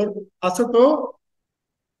 Therefore, Asato,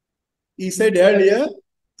 he said earlier,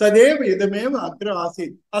 Sadeva Idameva Agra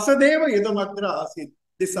Asid. Asadeva Idam Agra Asid.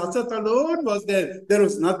 This Asat alone was there. There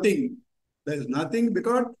was nothing. There is nothing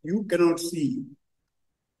because you cannot see.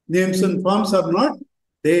 Names and forms are not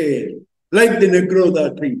there. Like the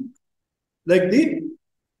Negrodha tree. Like the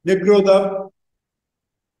Negrodha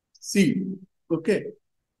seed. Okay.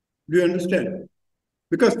 Do you understand?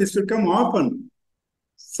 Because this will come often.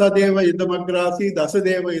 Sadeva idamagrasi,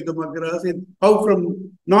 dasadeva idamagrasi. How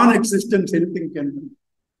from non-existence anything can come.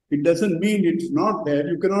 It doesn't mean it's not there.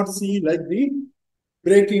 You cannot see like the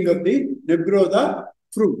breaking of the Negrodha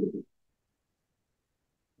fruit.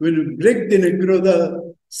 When you break the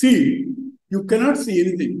Negrodha seed, you cannot see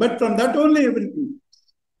anything. But from that only everything.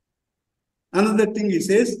 Another thing he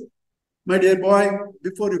says, my dear boy,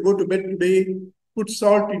 before you go to bed today, put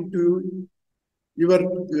salt into your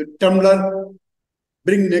tumbler.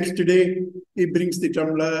 Bring next day. He brings the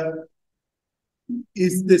tumbler.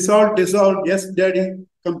 Is the salt dissolved? Yes, daddy,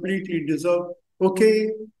 completely dissolved.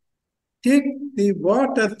 Okay. Take the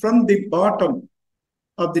water from the bottom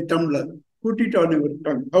of the tumbler. Put it on your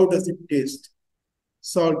tongue. How does it taste?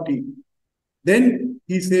 Salty. Then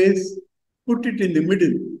he says, put it in the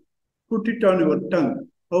middle. Put it on your tongue.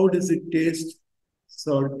 How does it taste?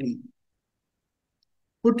 Salty.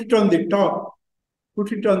 Put it on the top.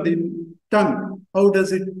 put it on the tongue. How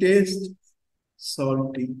does it taste?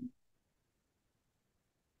 Salty.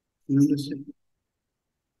 You understand?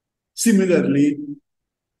 Similarly,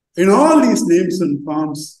 in all these names and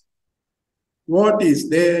forms, what is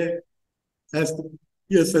there as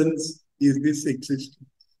the essence is this existence,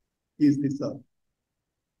 is this all.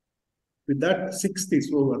 With that, sixth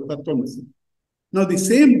is over, Tattvamasi. Now the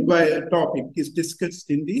same topic is discussed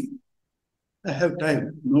in the, I have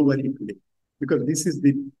time, no worry today, because this is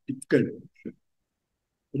the difficult portion,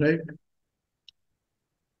 right?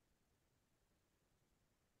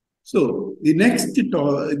 So the next,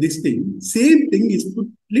 this thing, same thing is put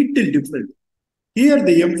little different. Here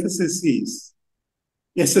the emphasis is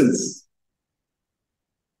essence.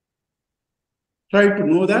 Try to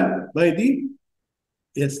know that by the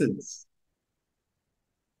essence.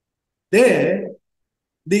 There,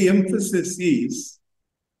 the emphasis is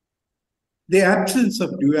the absence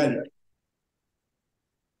of duality.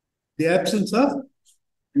 The absence of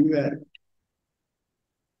duality.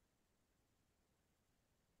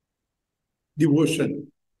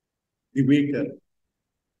 Devotion, the waker.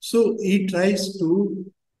 So he tries to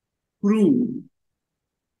prove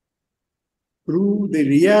the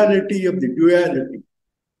reality of the duality.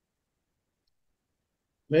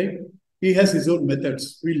 Right? He has his own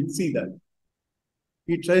methods. We'll see that.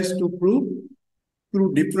 He tries to prove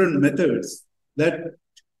through different methods that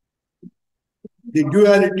the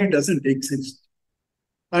duality doesn't exist.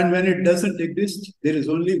 And when it doesn't exist, there is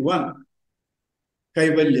only one,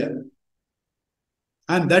 Kaivalya.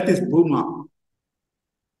 And that is Bhuma.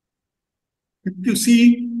 If you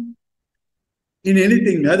see in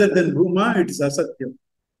anything other than Bhuma, it is Asatya,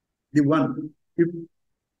 the one. If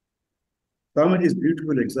Swamiji's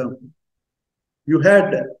beautiful example. You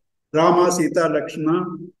had Rama, Sita,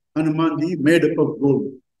 Lakshmana, Hanumanji made up of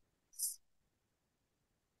gold.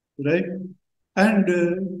 Right? And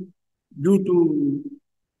due to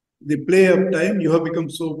the play of time, you have become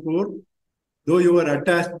so poor. Though you are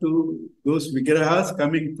attached to those vigrahas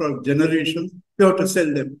coming from generations, you have to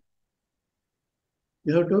sell them.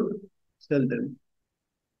 You have to sell them.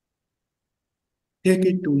 Take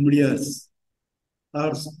it to Mudiyas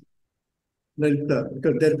or Lalita,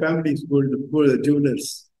 because their family is gold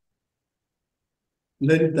jewelers.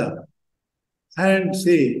 Lalita. And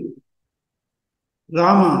say,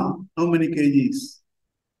 Rama, how many kgs?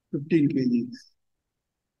 15 kgs.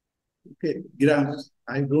 Okay, grams.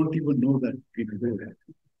 I don't even know that.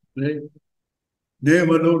 Right? Name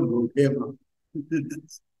alone, no, Hema.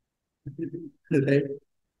 Right?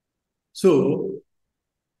 So,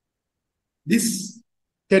 this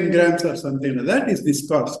 10 grams or something like that is this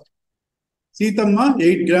cost. Sitamma,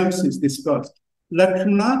 8 grams is this cost.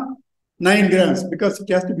 Lakshmana, 9 grams, because it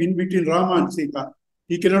has to be in between Rama and Sita.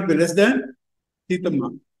 He cannot be less than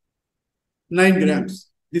Sitamma. 9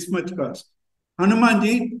 grams, this much cost.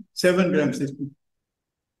 Hanumanji, 7 grams.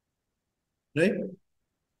 Right?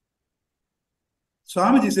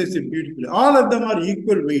 Swamiji says it beautifully. All of them are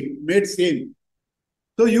equal weight, made same.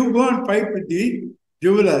 So you go and fight with the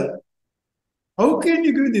jeweler. How can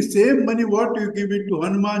you give the same money what you give it to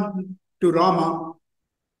Hanuman, to Rama?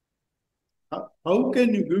 How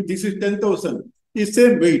can you give, this is 10,000, it's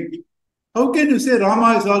same weight. How can you say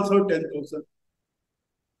Rama is also 10,000?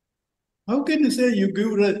 How can you say you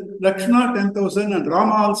give Lakshmana 10,000 and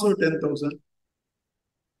Rama also 10,000?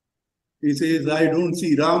 He says, I don't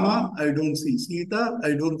see Rama, I don't see Sita,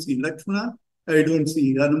 I don't see Lakshmana, I don't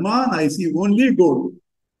see Hanuman, I see only gold.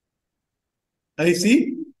 I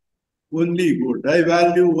see only gold. I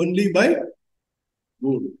value only by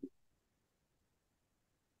gold.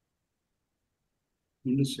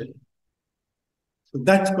 Understand? So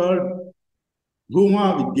that's called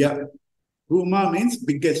Bhuma Vidya. Bhuma means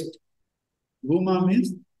biggest. Bhuma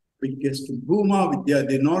means biggest. Bhuma Vidya,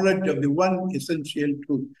 the knowledge of the one essential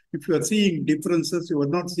truth. If you are seeing differences, you are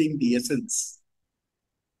not seeing the essence.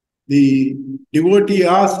 The devotee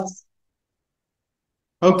asks,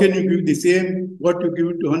 how can you give the same what you give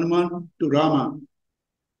it to Hanuman, to Rama?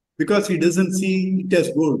 Because he doesn't see it as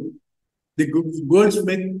gold. The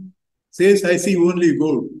goldsmith says, I see only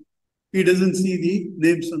gold. He doesn't see the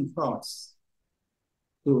names and forms.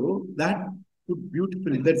 So that put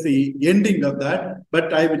beautifully. That's the ending of that.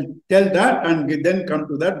 But I will tell that and then come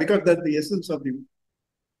to that because that's the essence of the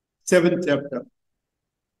 7th chapter.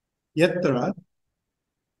 Yatra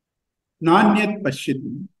Nanyat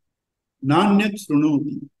Pashyati Nanyat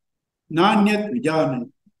Srunoti Nanyat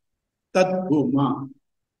Vijanati Tat Bhuma,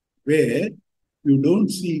 where you don't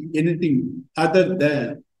see anything other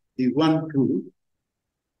than the one truth.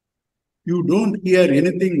 You don't hear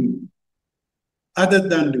anything other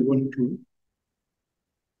than the one truth.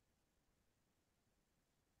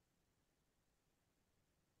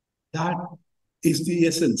 That is the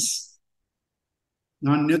essence.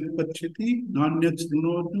 Nanyat pachyati, nanyat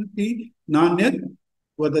shrunoti, nanyat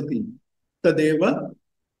vadati. Tadeva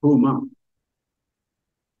bhuma.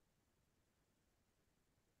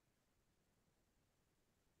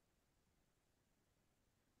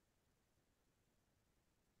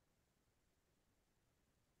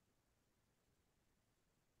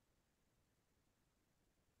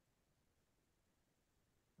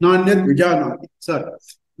 Nanyat vijanati. Sir,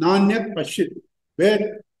 nanyat pashyati.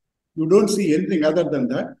 Where you don't see anything other than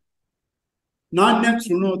that. Nanyat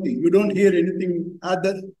shrunoti. You don't hear anything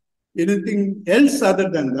else other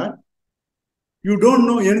than that. You don't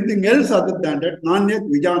know anything else other than that. Nanyat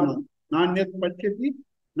vijanati. Nanyat pachyati,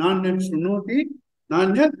 nanyat shrunoti,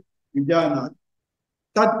 nanyat vijanati.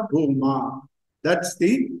 Tat bhuma. That's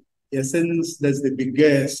the essence, that's the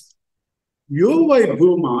biggest. Yovai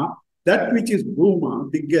bhuma, that which is bhuma,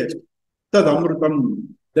 biggest. Tad amrutam,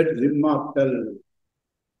 that is immortal.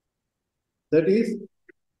 That is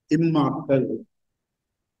immortal.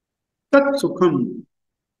 Tat sukham,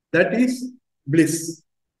 that is bliss.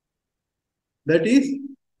 That is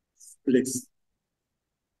bliss.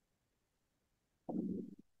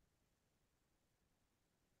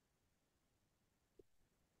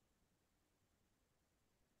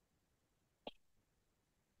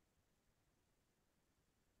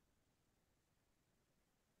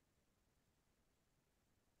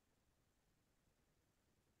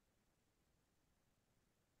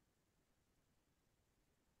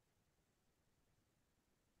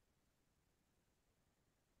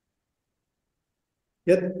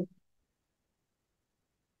 Yet,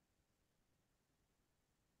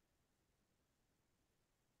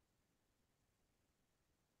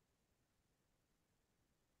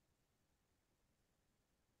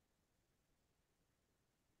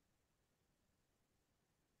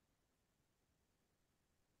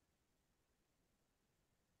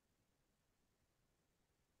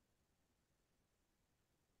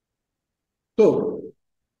 so,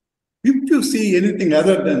 if you see anything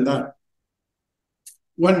other than that,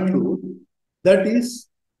 one truth, that is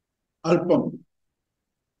alpam.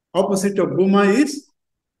 Opposite of bhuma is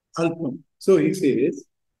alpam. So he says,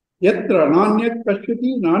 yatra nanyat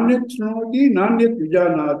pashyati, nanyat shrunoti, nanyat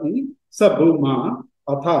vijanati, sa bhuma,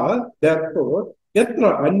 atha, therefore,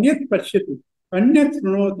 yatra anyat pashyati, anyat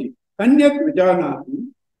shrunoti, anyat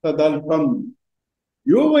vijanati, tadalpam.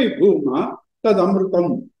 Yovai bhuma, tad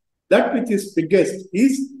amrutam. That which is biggest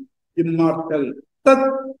is immortal. Tad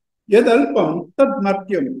yad alpam, tad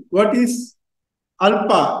martyam. What is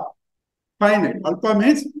alpa? Finite. Alpa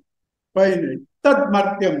means finite. Tad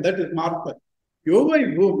martyam, that is martyr.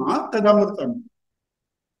 Yovai bhuma, tad amrutam.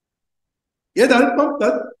 Yad alpam,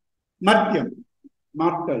 tad martyam.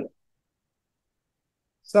 Martyr.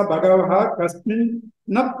 Sa bhagavaha kasmin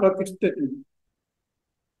na pratishtati.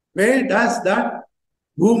 Where does that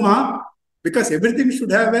bhuma, because everything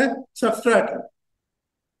should have a substrata.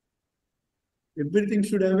 Everything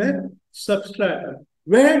should have a substrata.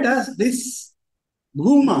 Where does this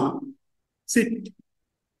bhuma sit?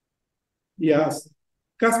 Yes.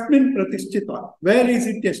 Kasmin pratishtita. Where is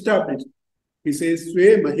it established? He says,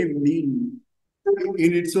 Swe mahimni.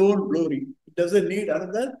 In its own glory. It doesn't need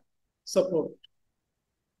another support.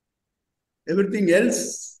 Everything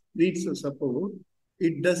else needs a support.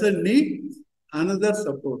 It doesn't need another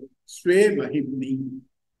support. Swe mahimni.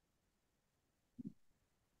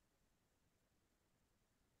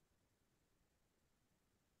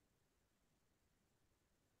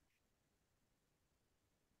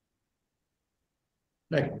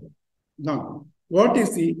 Right. Now, what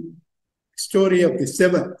is the story of the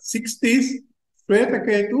seven? Sixth is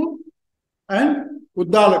Shwetaketu and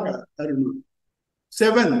Uddalaka.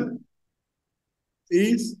 Seven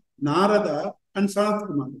is Narada and Sanat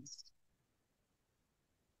Kumara.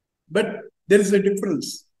 But there is a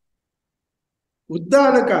difference.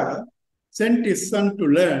 Uddalaka sent his son to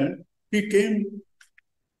learn. He came,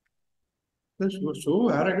 he was so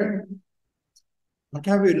arrogant. What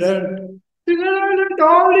have you learned? He learned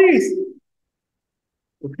all this.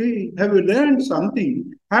 Okay, have you learned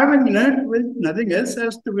something? Having learned, well, nothing else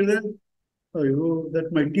has to be learned. Oh,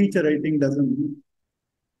 that my teacher, I think, doesn't know.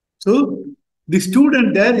 So, the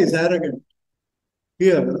student there is arrogant.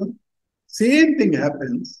 Here, same thing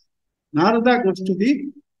happens. Narada goes to the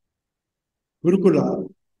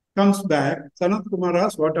Gurukula, comes back. Sanat Kumar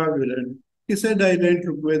asks, what have you learned? He said, I learned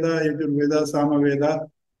Rigveda, Yajurveda, Samaveda,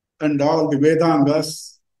 and all the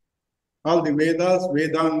Vedangas, all the Vedas,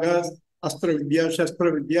 Vedangas, Astra Vidya,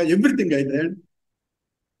 Shastra Vidya, everything I learned.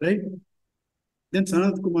 Right? Then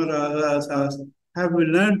Sanat Kumar asks, have you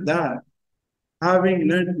learned that? Having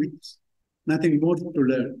learned which? Nothing more to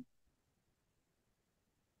learn.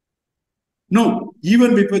 No,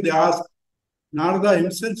 even before they ask, Narada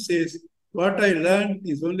himself says, what I learned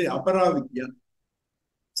is only aparavidya,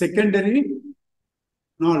 secondary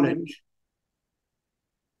knowledge.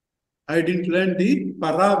 I didn't learn the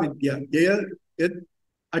paravidya. Yet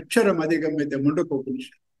Aksharam Adhigamyate Mundaka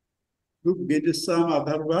Upanishad. Rig Yajurveda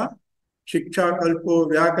Atharva Shiksha Kalpo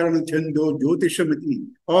Vyakarana Chando Jyotishamati.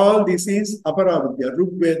 All this is aparavidya.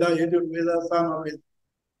 Rig Veda, Yajurveda, Samaveda.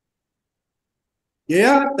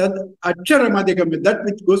 Yeah, that Aksharam Adhigamyate, that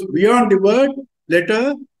which goes beyond the word,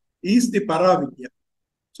 letter, is the paravidya.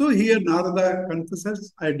 So here Narada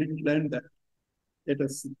confesses, I didn't learn that. Let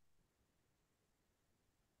us see.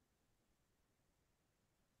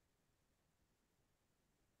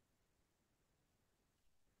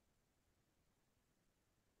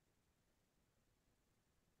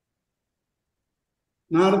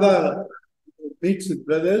 Narada meets with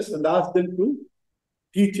brothers and asks them to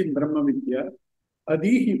teach him Brahma Vidya.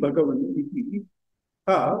 Adihi Bhagavan iti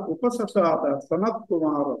ha upasasata sanat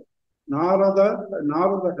kumara Narada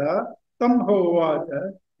tam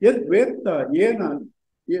hovacha yad veta yenam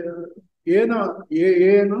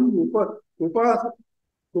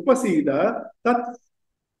upasida tat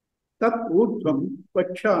urdhvam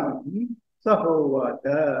vachami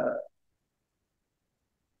sahovacha.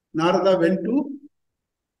 Narada went to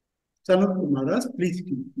Sanat Kumara's, please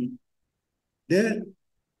teach me. There,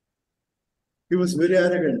 he was very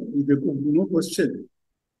arrogant. There could be no question.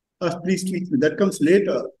 Please teach me. That comes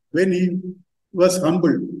later, when he was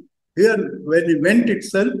humble. Here, when he went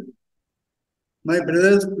itself, my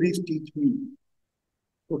brothers, please teach me.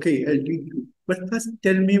 Okay, I'll teach you. But first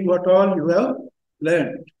tell me what all you have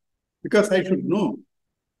learned, because I should know.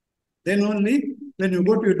 Then only, when you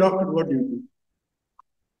go to your doctor, what do you do?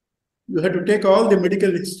 You have to take all the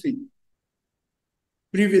medical history,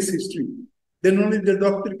 previous history. Then only the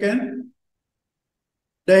doctor can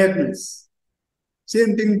diagnose.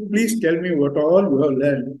 Same thing, please tell me what all you have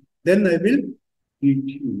learned. Then I will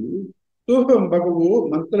teach you. Soham Bhagavo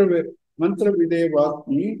mantra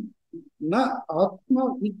videvatmi na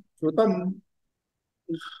atma vichrutam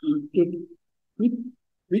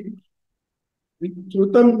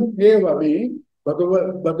vichrutam eva me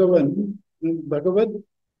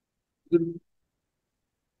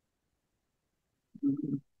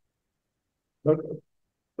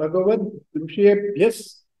Bhagavad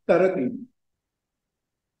Drushyebhyas tarati.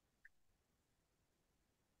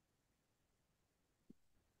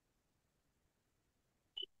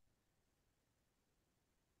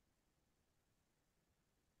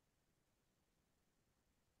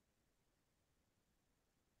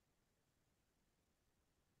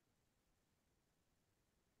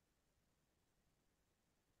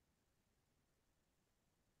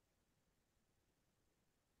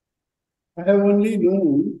 I have only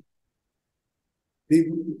known the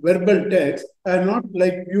verbal text. I am not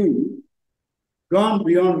like you, gone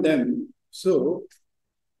beyond them. So,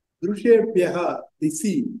 Drushyebhyaha, the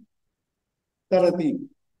sea, tarati.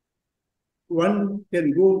 One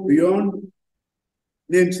can go beyond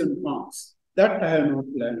names and forms. That I have not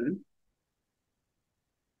learned.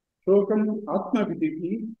 Soham Atma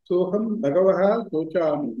Viditi, Soham Bhagavaha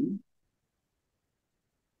Sochami.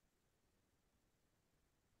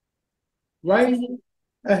 Why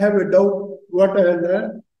I have a doubt what I have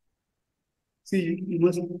learned? See, you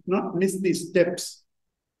must not miss these steps.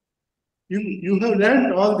 You have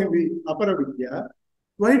learned all the Aparavidya.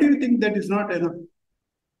 Why do you think that is not enough?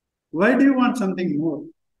 Why do you want something more?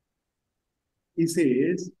 He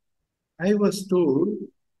says, I was told,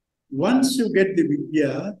 once you get the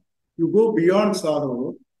Vidya, you go beyond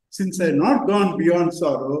sorrow. Since I have not gone beyond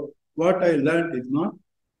sorrow, what I learned is not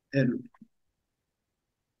enough.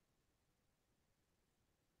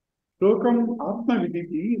 Sokam Atma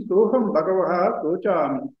Viditi, Soham Bhagavaha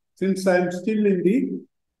Sochami. Since I am still in the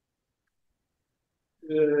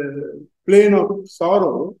plane of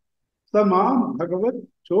sorrow, Samam Bhagavat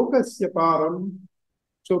Chokasya Param.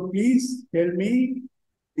 So please tell me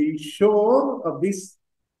the shore of this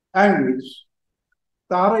anguish.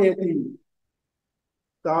 Tarayati,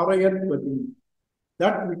 Tarayatvati.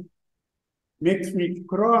 That makes me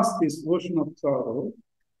cross this ocean of sorrow.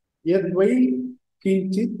 Yadvai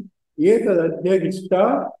Kinchit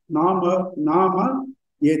Etadadhyagishta Nama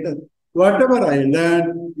Etad. Whatever I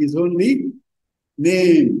learned is only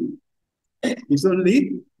name. Is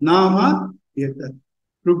only Nama Etad.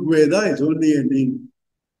 Rigveda is only a name.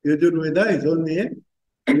 Yajurveda is only a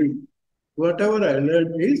name. Whatever I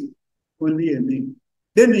learned is only a name.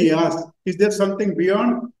 Then he asks, is there something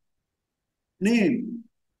beyond name?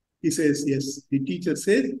 He says, yes. The teacher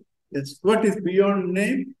says, yes. What is beyond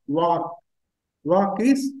name? Vak. Vak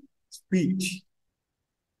is speech.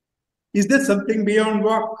 Is there something beyond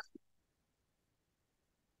walk?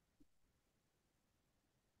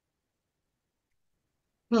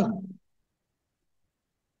 Huh.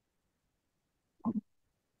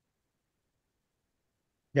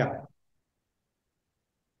 Yeah.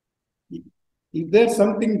 Is there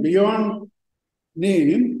something beyond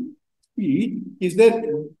name, speed? Is there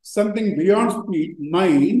something beyond speed,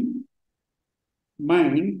 mind?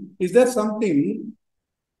 Mind. Is there something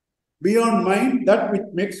beyond mind, that which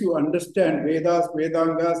makes you understand Vedas,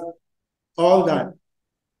 Vedangas, all that?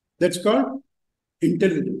 That's called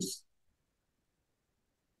intelligence.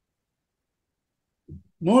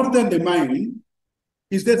 More than the mind,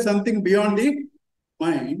 is there something beyond the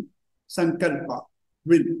mind? Sankalpa,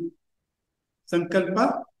 will.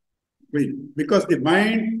 Sankalpa, will. Because the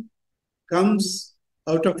mind comes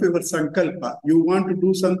out of your sankalpa. You want to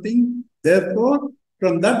do something, therefore,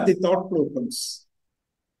 from that the thought flow comes.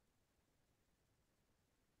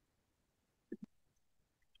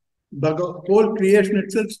 Whole creation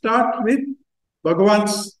itself starts with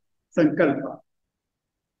Bhagavan's sankalpa.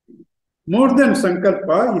 More than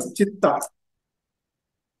sankalpa is chitta,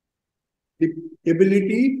 the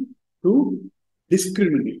ability to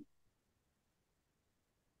discriminate,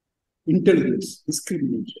 intelligence,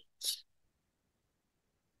 discrimination.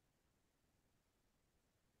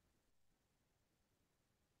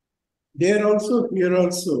 There also, here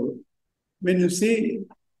also, when you say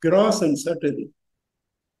gross and subtle,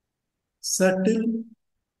 subtle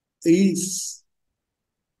is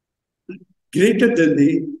greater than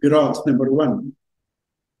the gross, number one.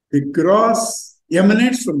 The gross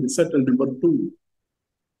emanates from the subtle, number two.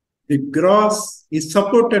 The gross is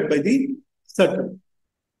supported by the subtle.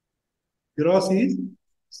 Gross is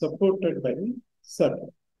supported by the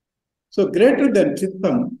subtle. So greater than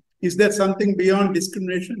chittam, is there something beyond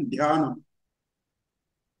discrimination? Dhyana.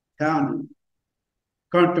 Dhyana.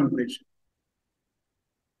 Contemplation.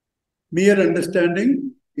 Mere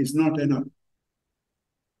understanding is not enough.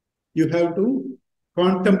 You have to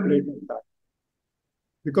contemplate on that.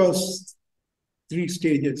 Because 3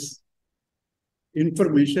 stages.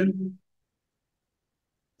 Information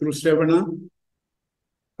through Shravana,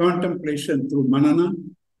 contemplation through Manana,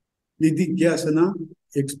 Nididhyasana,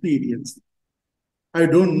 experience. I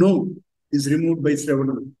don't know is removed by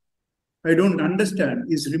Shravana. I don't understand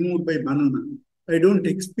is removed by Manana. I don't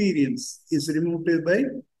experience is removed by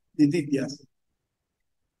Nididhyasana.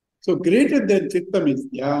 So greater than Chittam is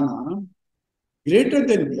Dhyana. Greater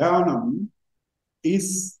than Dhyanam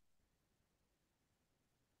is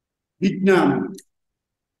Vijnana.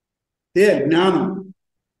 There, Jnanam.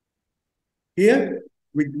 Here,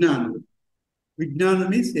 Vijnana.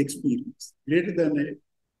 Vijnanam is experience. Greater than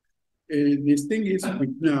this thing is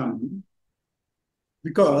Vijnanam.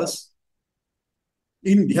 Because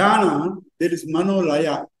in Dhyana, there is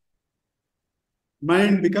Manolaya.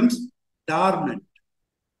 Mind becomes dormant,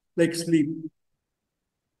 like sleep.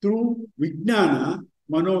 Through Vijnana,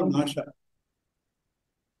 Mano Nasha.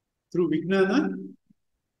 Through Vijnana,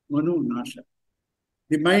 Mano Nasha.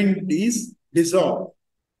 The mind is dissolved.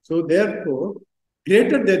 So therefore,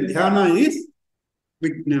 greater than Dhyana is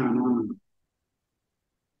Vijnana.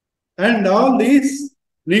 And all these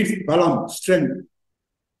needs balam, strength.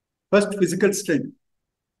 First, physical strength.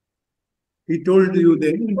 He told you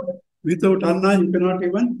that without Anna, you cannot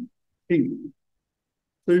even think.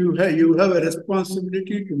 So you have a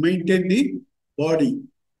responsibility to maintain the body.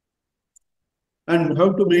 And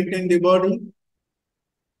how to maintain the body?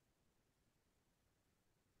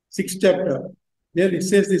 6th chapter. There it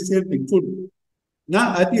says the same thing. Food.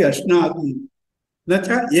 Na ati ashnati. Na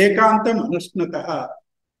cha ekantam anashnataha.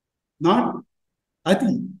 Not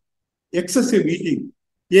ati. Excessive eating.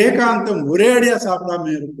 Ekantam urediya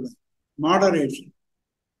sapdame irukkudu. Moderation.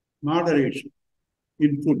 Moderation.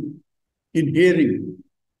 In food. In hearing.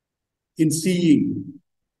 In seeing.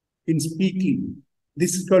 In speaking.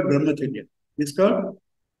 This is called brahmacharya. This is called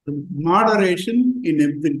moderation in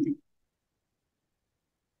everything.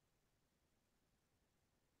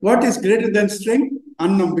 What is greater than strength?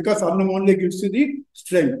 Annam, because Annam only gives you the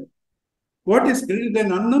strength. What is greater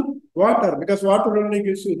than Annam? Water, because water only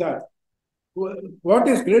gives you that. What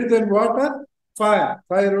is greater than water? Fire.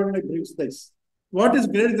 Fire only brings this. What is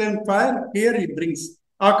greater than fire? Here it brings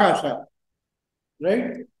Akasha.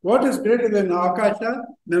 Right? What is greater than Akasha?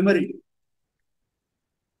 Memory.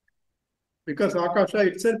 Because Akasha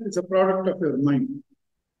itself is a product of your mind.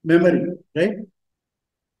 Memory, right?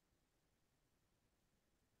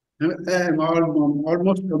 I am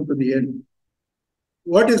almost come to the end.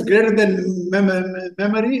 What is greater than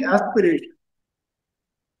memory? Aspiration.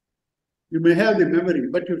 You may have the memory,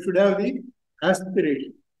 but you should have the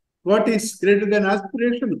aspiration. What is greater than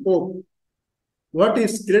aspiration? Hope. What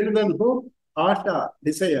is greater than hope? Asha,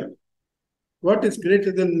 desire. What is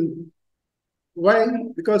greater than... Why?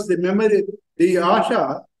 Because the memory, the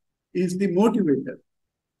asha is the motivator.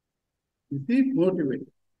 Is the motivator.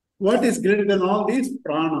 What is greater than all these?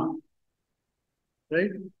 Prana.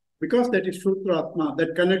 Right? Because that is Shutra Atma,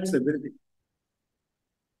 that connects everything.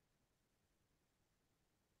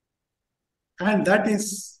 And that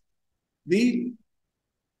is the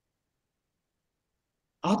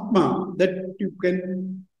Atma that you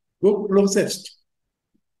can go closest.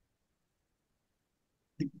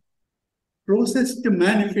 The closest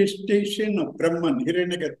manifestation of Brahman,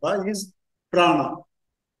 Hiranyagarbha, is prana.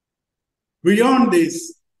 Beyond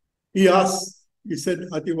this, he asked, he said,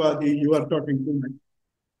 Ativadi, you are talking to me.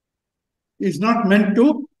 He's not meant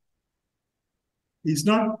to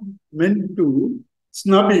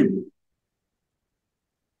snub him.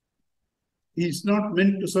 He's not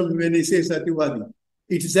meant to snub him when he says Ativadi.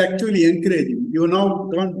 It is actually encouraging. You have now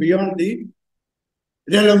gone beyond the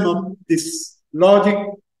realm of this logic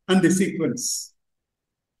and the sequence.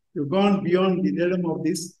 You've gone beyond the realm of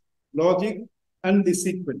this logic and the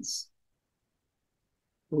sequence.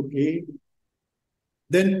 Okay.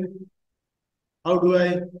 Then how do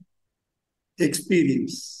I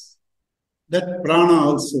experience that prana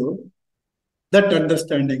also, that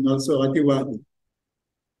understanding also, Ativadi?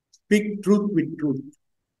 Speak truth with truth.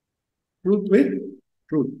 Truth with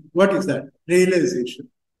truth. What is that? Realization.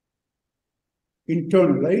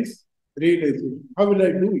 Internalize realization. How will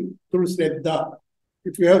I do it? Through Shraddha.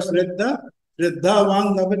 If you have Shraddha, Shraddha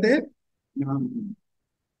Vang Labate Gnanam.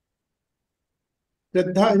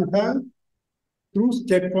 Shraddha you have through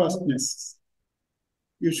steadfastness.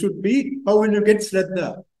 You should be, how will you get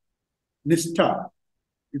Shraddha? Nishtha.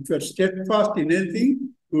 If you are steadfast in anything,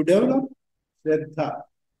 you develop Shraddha.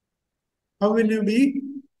 How will you be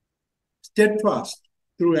steadfast?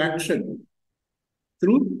 Through action.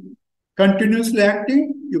 Through continuously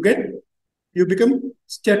acting, you become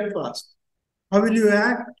steadfast. How will you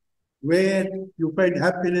act? Where you find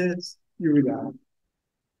happiness, you will act.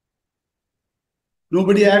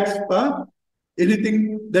 Nobody acts for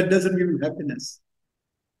anything that doesn't give you happiness.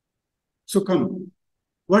 Sukham.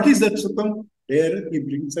 What is that sukham? There he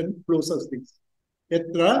brings and closes things.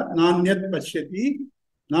 Yatra nanyat pashyati,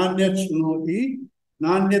 nanyat shrunoti,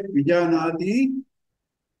 nanyat vijanati,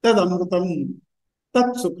 tad amrutam,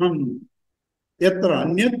 tat sukham. Yatra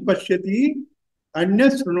anyat pashyati,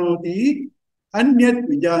 anyat shrunoti, anyat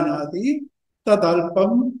vijanati, tad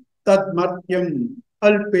alpam, tad matyam,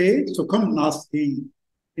 alpe sukham nasti.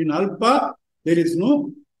 In alpa, there is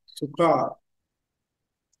no sukha.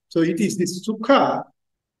 So it is the sukha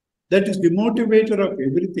that is the motivator of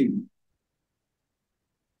everything.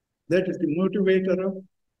 That is the motivator of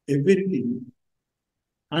everything.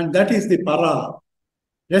 And that is the para.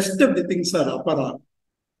 Rest of the things are apara.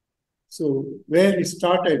 So where he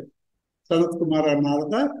started, Sanat Kumara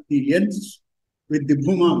Narada, he ends with the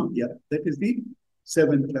Bhuma Vidya. That is the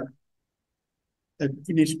seventh chapter. That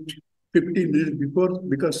finished 15 minutes before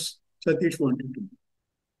because Satish wanted to.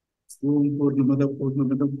 Om Purnamada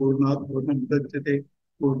Purnamada Purnat Purnamudachyate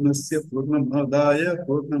Purnasya Purnamadaya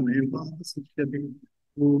Purnameva Sishyate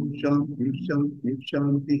Om Shanti Shanti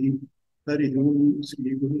Shanti Hari Om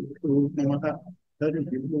Sri Guru Namaha Hari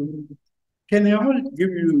Om. Can I all give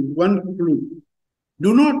you one clue?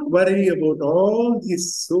 Do not worry about all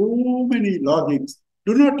these so many logics.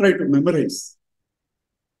 Do not try to memorize.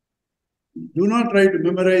 Do not try to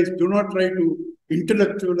memorize. Do not try to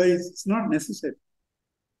intellectualize. It's not necessary.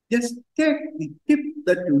 Just take the tip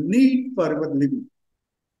that you need for your living.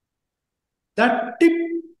 That tip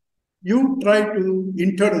you try to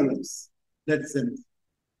internalize. That's it.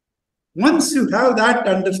 Once you have that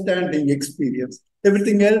understanding, experience,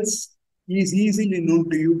 everything else is easily known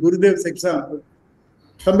to you. Gurudev's example.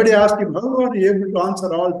 Somebody asked him, how are you able to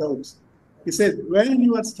answer all doubts? He said, when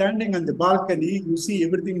you are standing on the balcony, you see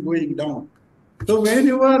everything going down. So when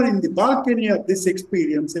you are in the balcony of this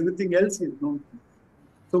experience, everything else is known.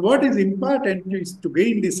 So what is important is to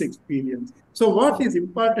gain this experience. So what is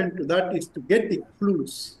important to that is to get the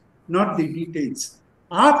clues, not the details.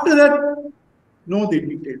 After that, know the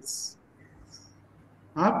details.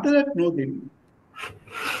 After that, know the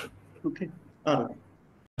details. Okay. All right.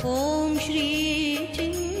 Om Shri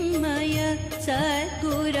Chinmaya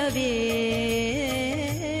Sadgurave